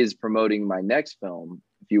that is promoting my next film.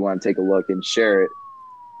 If you want to take a look and share it,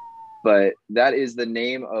 but that is the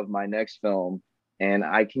name of my next film, and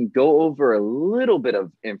I can go over a little bit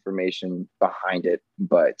of information behind it.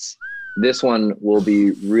 But this one will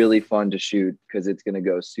be really fun to shoot because it's going to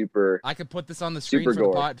go super. I could put this on the screen for the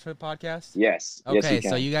podcast? Yes. Okay, yes,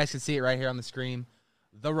 so you guys can see it right here on the screen.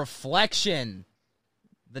 The Reflection,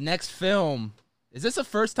 the next film. Is this a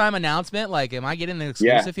first-time announcement? Like, am I getting an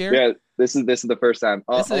exclusive here? Yeah, this is the first time.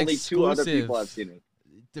 This is only exclusive. 2 other people have seen it.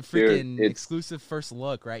 The freaking exclusive first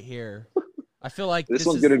look right here. I feel like this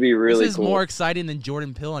one's going to be really cool. This is more exciting than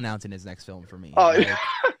Jordan Peele announcing his next film for me. Oh,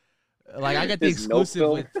 like I got the exclusive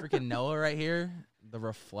with freaking Noah right here. The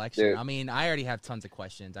Reflection. Dude. I mean, I already have tons of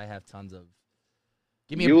questions. I have tons of.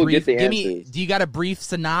 Give me a brief. Do you got a brief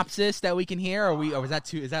synopsis that we can hear, or is that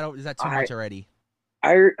too much already?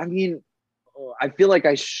 I mean, I feel like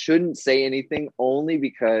I shouldn't say anything only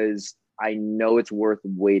because I know it's worth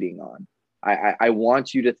waiting on. I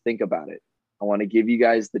want you to think about it. I want to give you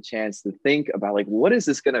guys the chance to think about, like, what is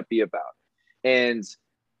this going to be about? And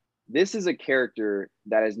this is a character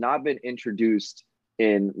that has not been introduced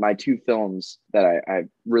in my 2 films that I've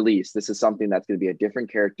released. This is something that's going to be a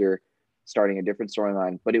different character starting a different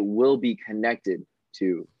storyline, but it will be connected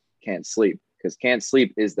to Can't Sleep, because Can't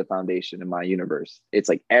Sleep is the foundation in my universe. It's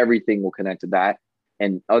like everything will connect to that,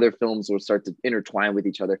 and other films will start to intertwine with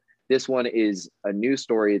each other. This one is a new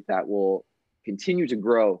story that will continue to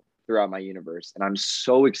grow throughout my universe, and I'm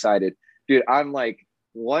so excited. Dude, I'm like,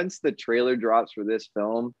 once the trailer drops for this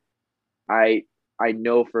film, I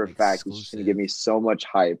know for a fact it's just going to give me so much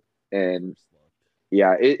hype. And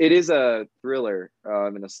yeah, it is a thriller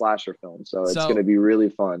and a slasher film, so it's going to be really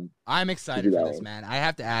fun. I'm excited for this, man. I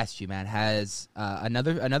have to ask you, man, has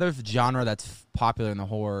another genre that's popular in the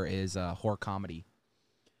horror is horror comedy.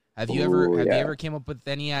 Have you ever came up with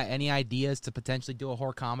any ideas to potentially do a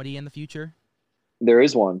horror comedy in the future? There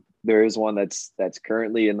is one that's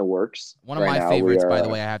currently in the works. One of my favorites, by the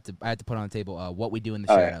way, I had to put on the table. What We Do in the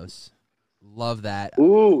Shadows. Love that.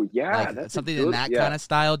 Ooh, yeah, like, that's something in that kind of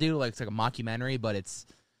style, dude. Like, it's like a mockumentary, but it's,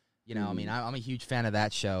 you know, I mean, I'm a huge fan of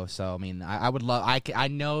that show. So I mean, I would love. I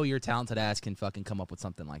know your talented ass can fucking come up with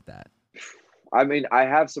something like that. I mean, I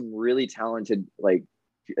have some really talented like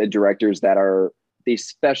directors they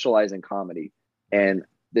specialize in comedy, and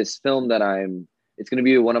this film that it's going to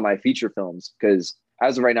be one of my feature films, because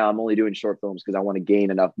as of right now, I'm only doing short films because I want to gain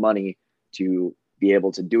enough money to be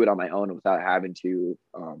able to do it on my own without having to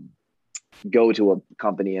go to a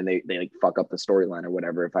company and they like fuck up the storyline or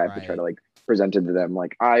whatever. If I have to try to like present it to them,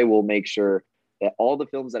 like, I will make sure that all the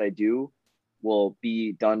films that I do will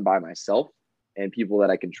be done by myself and people that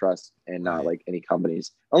I can trust, and not like any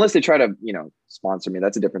companies, unless they try to, you know, sponsor me.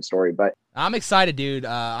 That's a different story. But I'm excited, dude.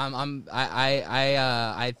 I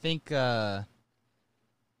think that's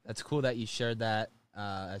cool that you shared that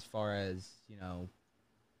as far as, you know,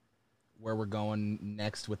 where we're going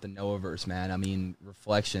next with the Noahverse, man. I mean,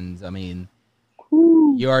 Reflections. I mean,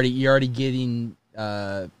 you're already getting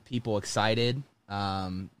people excited.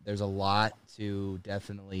 There's a lot to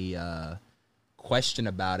definitely question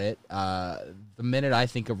about it. The minute I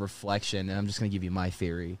think of Reflection, and I'm just gonna give you my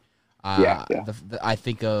theory. I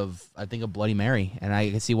think of Bloody Mary, and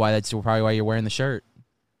I can see why that's probably why you're wearing the shirt.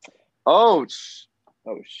 Oh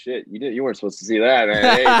shit! You weren't supposed to see that,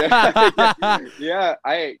 man. Yeah.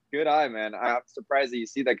 Good eye, man. I'm surprised that you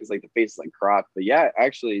see that because like the face is like cropped. But yeah,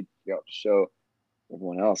 actually, to show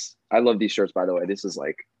everyone else. I love these shirts, by the way. This is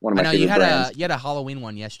like one of my favorite brands. You had a Halloween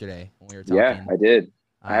one yesterday when we were talking. Yeah, I did.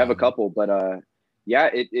 I have a couple, but yeah,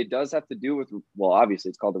 it does have to do with, well, obviously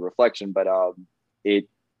it's called The Reflection, but it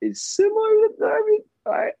is similar to, I mean,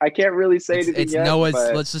 I can't really say anything yet. Noah's.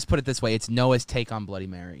 Let's just put it this way: it's Noah's take on Bloody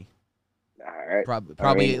Mary. All right.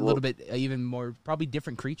 Probably a little bit even more, probably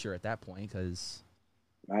different creature at that point, because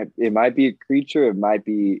it might be a creature, it might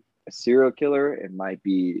be a serial killer, it might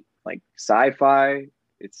be like sci-fi.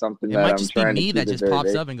 It's something that I'm trying to keep. It might just be me that just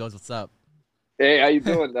pops up and goes, "What's up? Hey, how you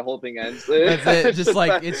doing?" The whole thing ends. That's it. Just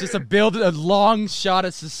like it's just a long shot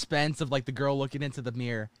of suspense of like the girl looking into the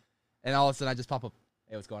mirror, and all of a sudden I just pop up.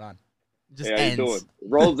 Hey, what's going on? Just Hey, how you ends. doing?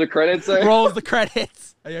 Rolls the credits. Rolls the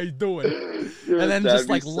credits. Hey, how you doing? Dude, And then that'd just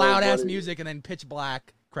be like so loud ass funny. music and then pitch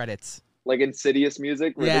black credits. Like Insidious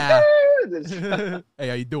music. Where Yeah. This, Hey,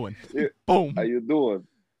 how you doing? Yeah. Boom. how you doing?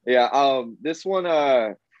 Yeah. This one.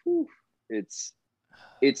 Whew, it's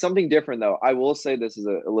something different though. I will say this is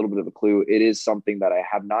a little bit of a clue. It is something that I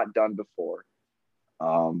have not done before.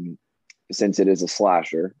 Since it is a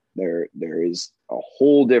slasher, there is a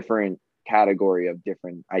whole different category of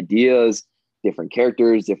different ideas, different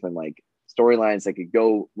characters, different like storylines that could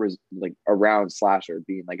go like around slasher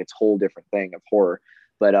being like its whole different thing of horror.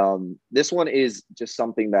 But this one is just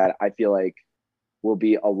something that I feel like will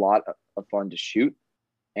be a lot of fun to shoot,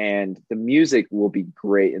 and the music will be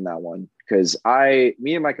great in that one because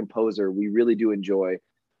me and my composer, we really do enjoy,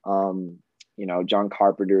 John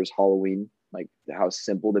Carpenter's Halloween, like how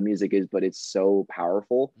simple the music is, but it's so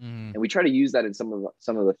powerful. Mm. And we try to use that in some of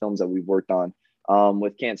the films that we've worked on.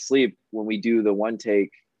 With Can't Sleep, when we do the one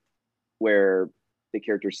take where the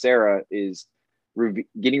character Sarah is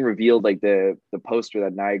getting revealed, like the poster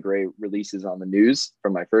that Nia Gray releases on the news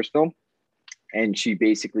from my first film, and she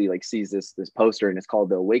basically like sees this poster and it's called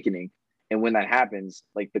The Awakening. And when that happens,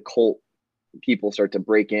 like the cult people start to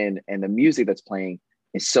break in, and the music that's playing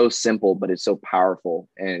is so simple, but it's so powerful.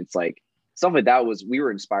 And it's like stuff like that we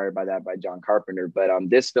were inspired by that by John Carpenter. But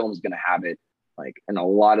this film is going to have it like in a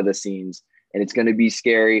lot of the scenes, and it's going to be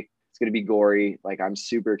scary. It's going to be gory. Like I'm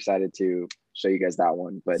super excited to show you guys that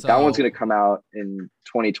one, but that one's going to come out in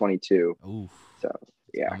 2022. Oof. So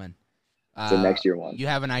yeah. Coming. So next year one. You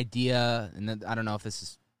have an idea, and then, I don't know if this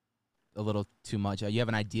is a little too much. You have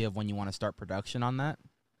an idea of when you want to start production on that?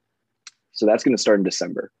 So that's going to start in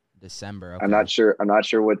December. December. Okay. I'm not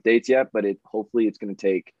sure what dates yet, but hopefully it's going to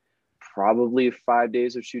take probably 5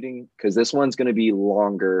 days of shooting, because this one's going to be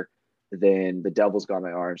longer than The Devil's Got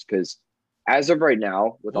My Arms. Because as of right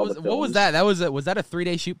now, with all the films, what was that? Was that a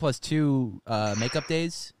 3-day shoot plus 2 makeup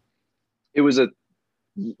days? It was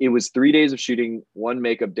 3 days of shooting, 1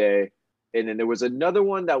 makeup day, and then there was another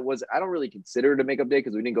one that was, I don't really consider it a makeup day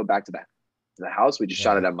because we didn't go back to the house. We just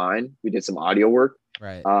shot it at mine. We did some audio work,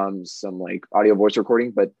 right? Some like audio voice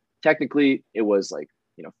recording, but technically it was like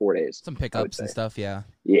 4 days. Some pickups and stuff, yeah.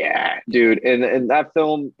 Yeah, dude, and that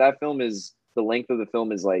film is, the length of the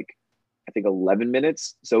film is like I think 11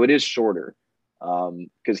 minutes, so it is shorter.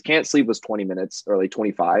 Because Can't Sleep was 20 minutes or like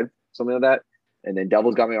 25, something like that, and then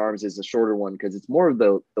Devil's Got My Arms is the shorter one because it's more of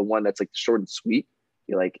the one that's like short and sweet.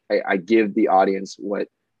 I give the audience what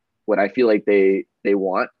I feel like they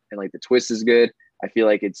want, and like the twist is good. I feel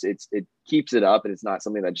like it keeps it up, and it's not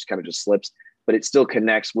something that just kind of just slips, but it still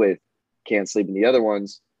connects with Can't Sleep and the other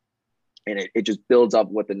ones, and it just builds up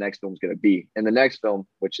what the next film's going to be. And the next film,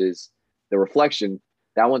 which is The Reflection,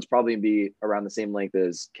 that one's probably going to be around the same length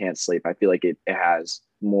as Can't Sleep. I feel like it has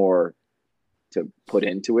more to put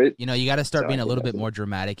into it. You got to start being a little bit more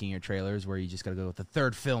dramatic in your trailers, where you just got to go with the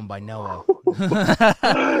third film by Noah.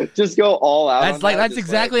 Just go all out. That's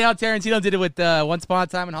exactly how Tarantino did it with Once Upon a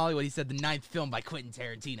Time in Hollywood. He said the 9th film by Quentin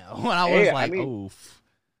Tarantino. And I was oof.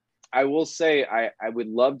 I will say I would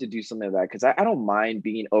love to do something like that, because I don't mind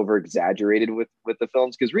being over exaggerated with the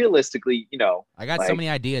films, because realistically, I got so many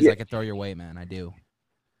ideas I could throw your way, man. I do.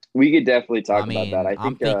 We could definitely talk about that.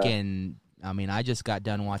 I'm thinking. I just got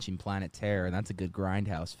done watching Planet Terror, and that's a good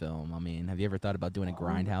grindhouse film. Have you ever thought about doing a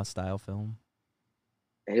grindhouse style film?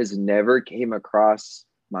 It has never came across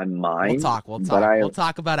my mind. We'll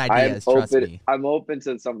talk about ideas. Trust me. I'm open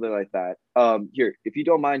to something like that. Here, if you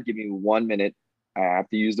don't mind, give me 1 minute. I have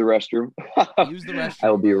to use the restroom. Use the restroom. I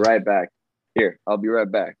will be right back. Here, I'll be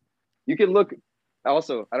right back. You can look.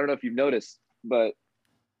 Also, I don't know if you've noticed, but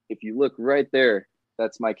if you look right there,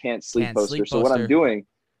 that's my Can't Sleep poster. So what I'm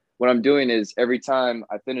doing is every time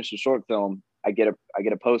I finish a short film, I get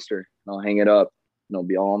a poster, and I'll hang it up, and it'll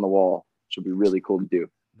be all on the wall, which will be really cool to do.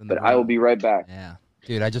 But I will be right back. Yeah,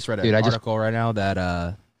 dude, I just read an article right now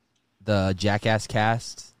that the Jackass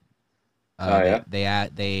cast,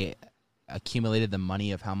 they accumulated the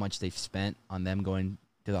money of how much they've spent on them going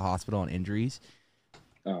to the hospital and injuries.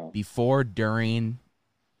 Before, during,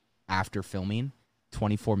 after filming,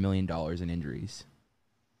 $24 million in injuries.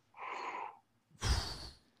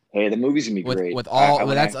 Hey, the movie's gonna be great. With all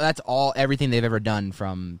that's all everything they've ever done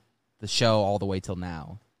from the show all the way till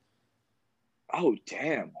now. Oh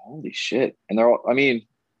damn! Holy shit! And they're all.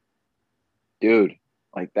 Dude,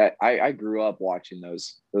 like that. I grew up watching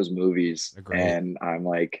those movies, and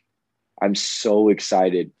I'm so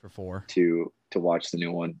excited for 4 to watch the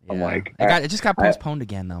new one. Yeah. It just got postponed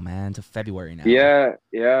again though, man, to February now. Yeah,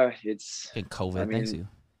 it's COVID. Thanks you.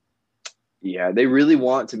 Yeah, they really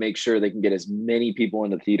want to make sure they can get as many people in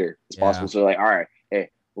the theater as possible. So all right, hey,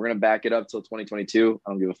 We're going to back it up till 2022. I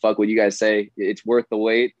don't give a fuck what you guys say. It's worth the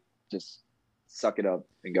wait. Just suck it up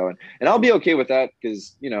and go in. And I'll be okay with that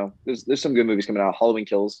because, you know, there's some good movies coming out. Halloween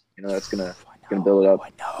Kills, you know, that's gonna build it up.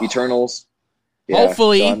 Eternals. Yeah,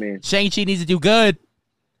 Hopefully, so, I mean, Shang-Chi needs to do good.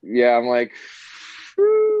 Yeah, I'm like,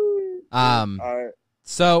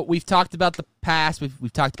 So we've talked about the past,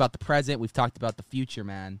 we've talked about the present, we've talked about the future,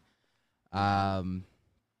 man.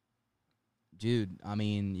 Dude, I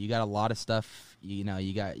mean, you got a lot of stuff. You know,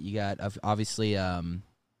 you got obviously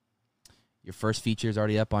your first feature is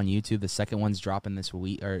already up on YouTube. The second one's dropping this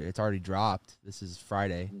week, or it's already dropped. This is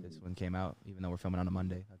Friday. This one came out, even though we're filming on a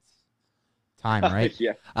Monday. That's time, right?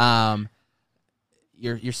 Yeah.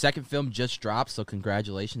 Your second film just dropped, so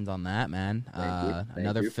congratulations on that, man. Thank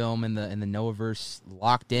Another you. film in the Noahverse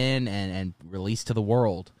locked in and released to the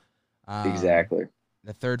world. Exactly.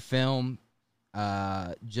 The third film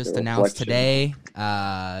just The announced Reflection.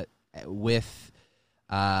 today with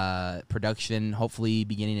production hopefully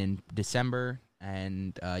beginning in December,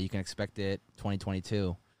 and you can expect it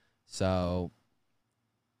 2022. So,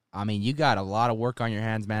 I mean, you got a lot of work on your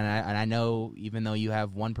hands, man. And I know even though you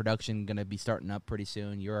have one production going to be starting up pretty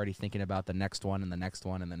soon, you're already thinking about the next one and the next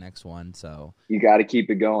one and the next one. So You got to keep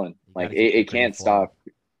it going. Like it can't stop.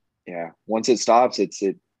 Yeah. Once it stops, it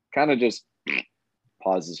kind of just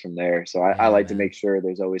pauses from there. So I like to make sure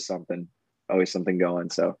there's always something going.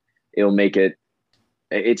 So it'll make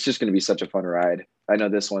it's just going to be such a fun ride. I know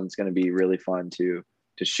this one's going to be really fun to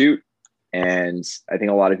shoot. And I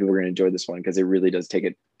think a lot of people are going to enjoy this one because it really does take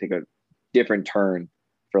a different turn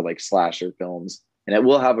for like slasher films. And it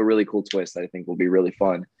will have a really cool twist that I think will be really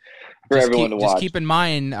fun for everyone to watch. Just keep in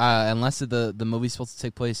mind, unless the movie's supposed to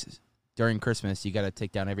take place during Christmas, you got to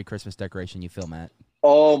take down every Christmas decoration you film at.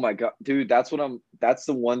 Oh my God, dude, that's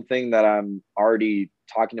the one thing that I'm already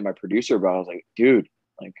talking to my producer about. I was like, dude,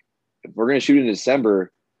 like if we're going to shoot in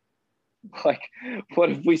December, like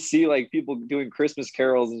what if we see like people doing Christmas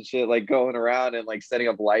carols and shit, like going around and like setting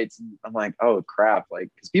up lights? And I'm like, oh crap. Like,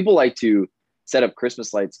 cause people like to set up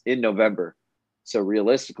Christmas lights in November. So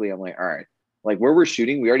realistically, I'm like, all right, like where we're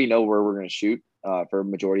shooting, we already know where we're going to shoot for a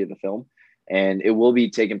majority of the film. And it will be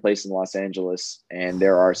taking place in Los Angeles. And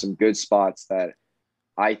there are some good spots that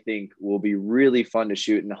I think will be really fun to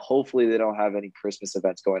shoot. And hopefully they don't have any Christmas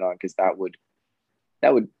events going on. Cause that would,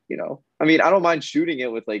 you know, I mean, I don't mind shooting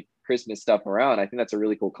it with like Christmas stuff around. I think that's a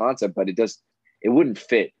really cool concept, but it wouldn't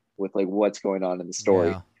fit with like what's going on in the story.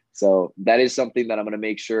 Yeah. So that is something that I'm going to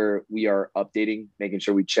make sure we are updating, making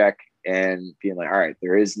sure we check and being like, all right,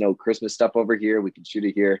 there is no Christmas stuff over here. We can shoot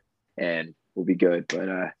it here and we'll be good.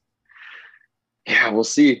 But yeah, we'll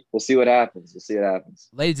see. We'll see what happens.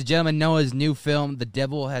 Ladies and gentlemen, Noah's new film, The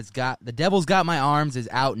Devil's Got My Arms, is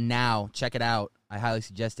out now. Check it out. I highly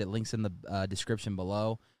suggest it. Links in the description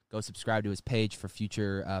below. Go subscribe to his page for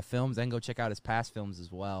future films, and go check out his past films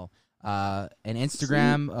as well. And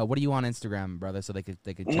Instagram, what are you on Instagram, brother? So they could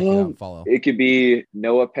check you out and follow. It could be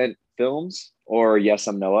Noah Pinnt Films or Yes,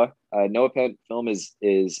 I'm Noah. Noah Pinnt Film is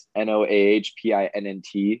NOAHPINNT and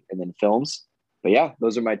then films. But yeah,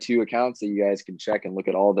 those are my two accounts that you guys can check and look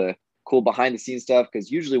at all the cool behind the scenes stuff. Because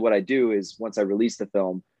usually what I do is once I release the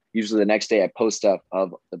film, usually the next day I post up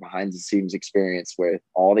of the behind the scenes experience with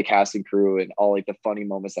all the cast and crew and all like the funny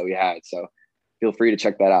moments that we had. So feel free to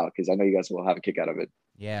check that out because I know you guys will have a kick out of it.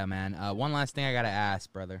 Yeah, man. One last thing I got to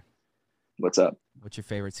ask, brother. What's up? What's your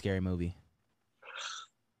favorite scary movie?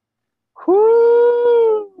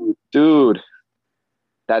 Whoo, dude,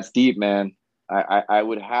 that's deep, man. I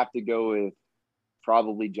would have to go with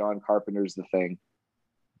probably John Carpenter's The Thing.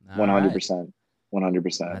 100%.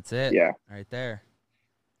 100%. That's it. Yeah. Right there.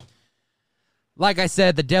 Like I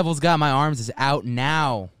said, The Devil's Got My Arms is out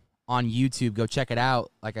now on YouTube. Go check it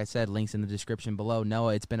out. Like I said, links in the description below.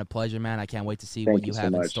 Noah, it's been a pleasure, man. I can't wait to see what you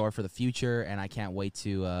have in store for the future, and I can't wait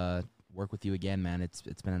to work with you again, man. It's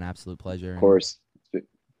been an absolute pleasure. Of course.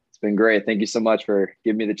 It's been great. Thank you so much for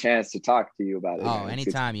giving me the chance to talk to you about it. Oh,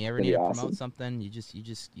 anytime. You ever need to promote something, you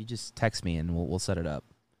just text me and we'll set it up.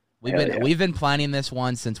 We've been planning this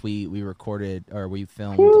one since we recorded or we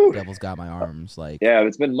filmed Devil's Got My Arms. Like, yeah,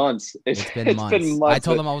 it's been months. It's been months. I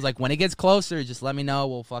told them, I was like, when it gets closer, just let me know.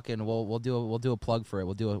 We'll do a plug for it.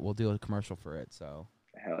 We'll do a commercial for it. So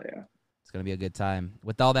hell yeah, it's gonna be a good time.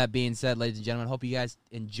 With all that being said, ladies and gentlemen, hope you guys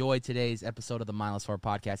enjoyed today's episode of the Mindless Horror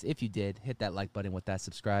Podcast. If you did, hit that like button with that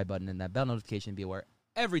subscribe button and that bell notification. Be aware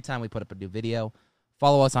every time we put up a new video.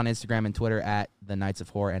 Follow us on Instagram and Twitter at The Knights of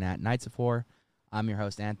Horror and at Knights of Horror. I'm your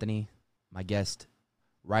host, Anthony. My guest,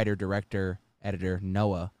 writer, director, editor,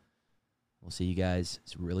 Noah. We'll see you guys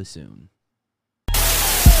really soon.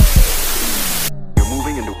 You're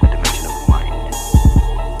moving into a dimension of mind.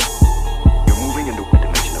 You're moving into a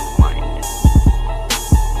dimension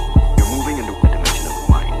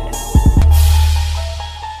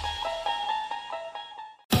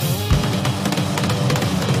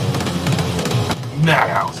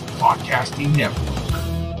Podcasting Network.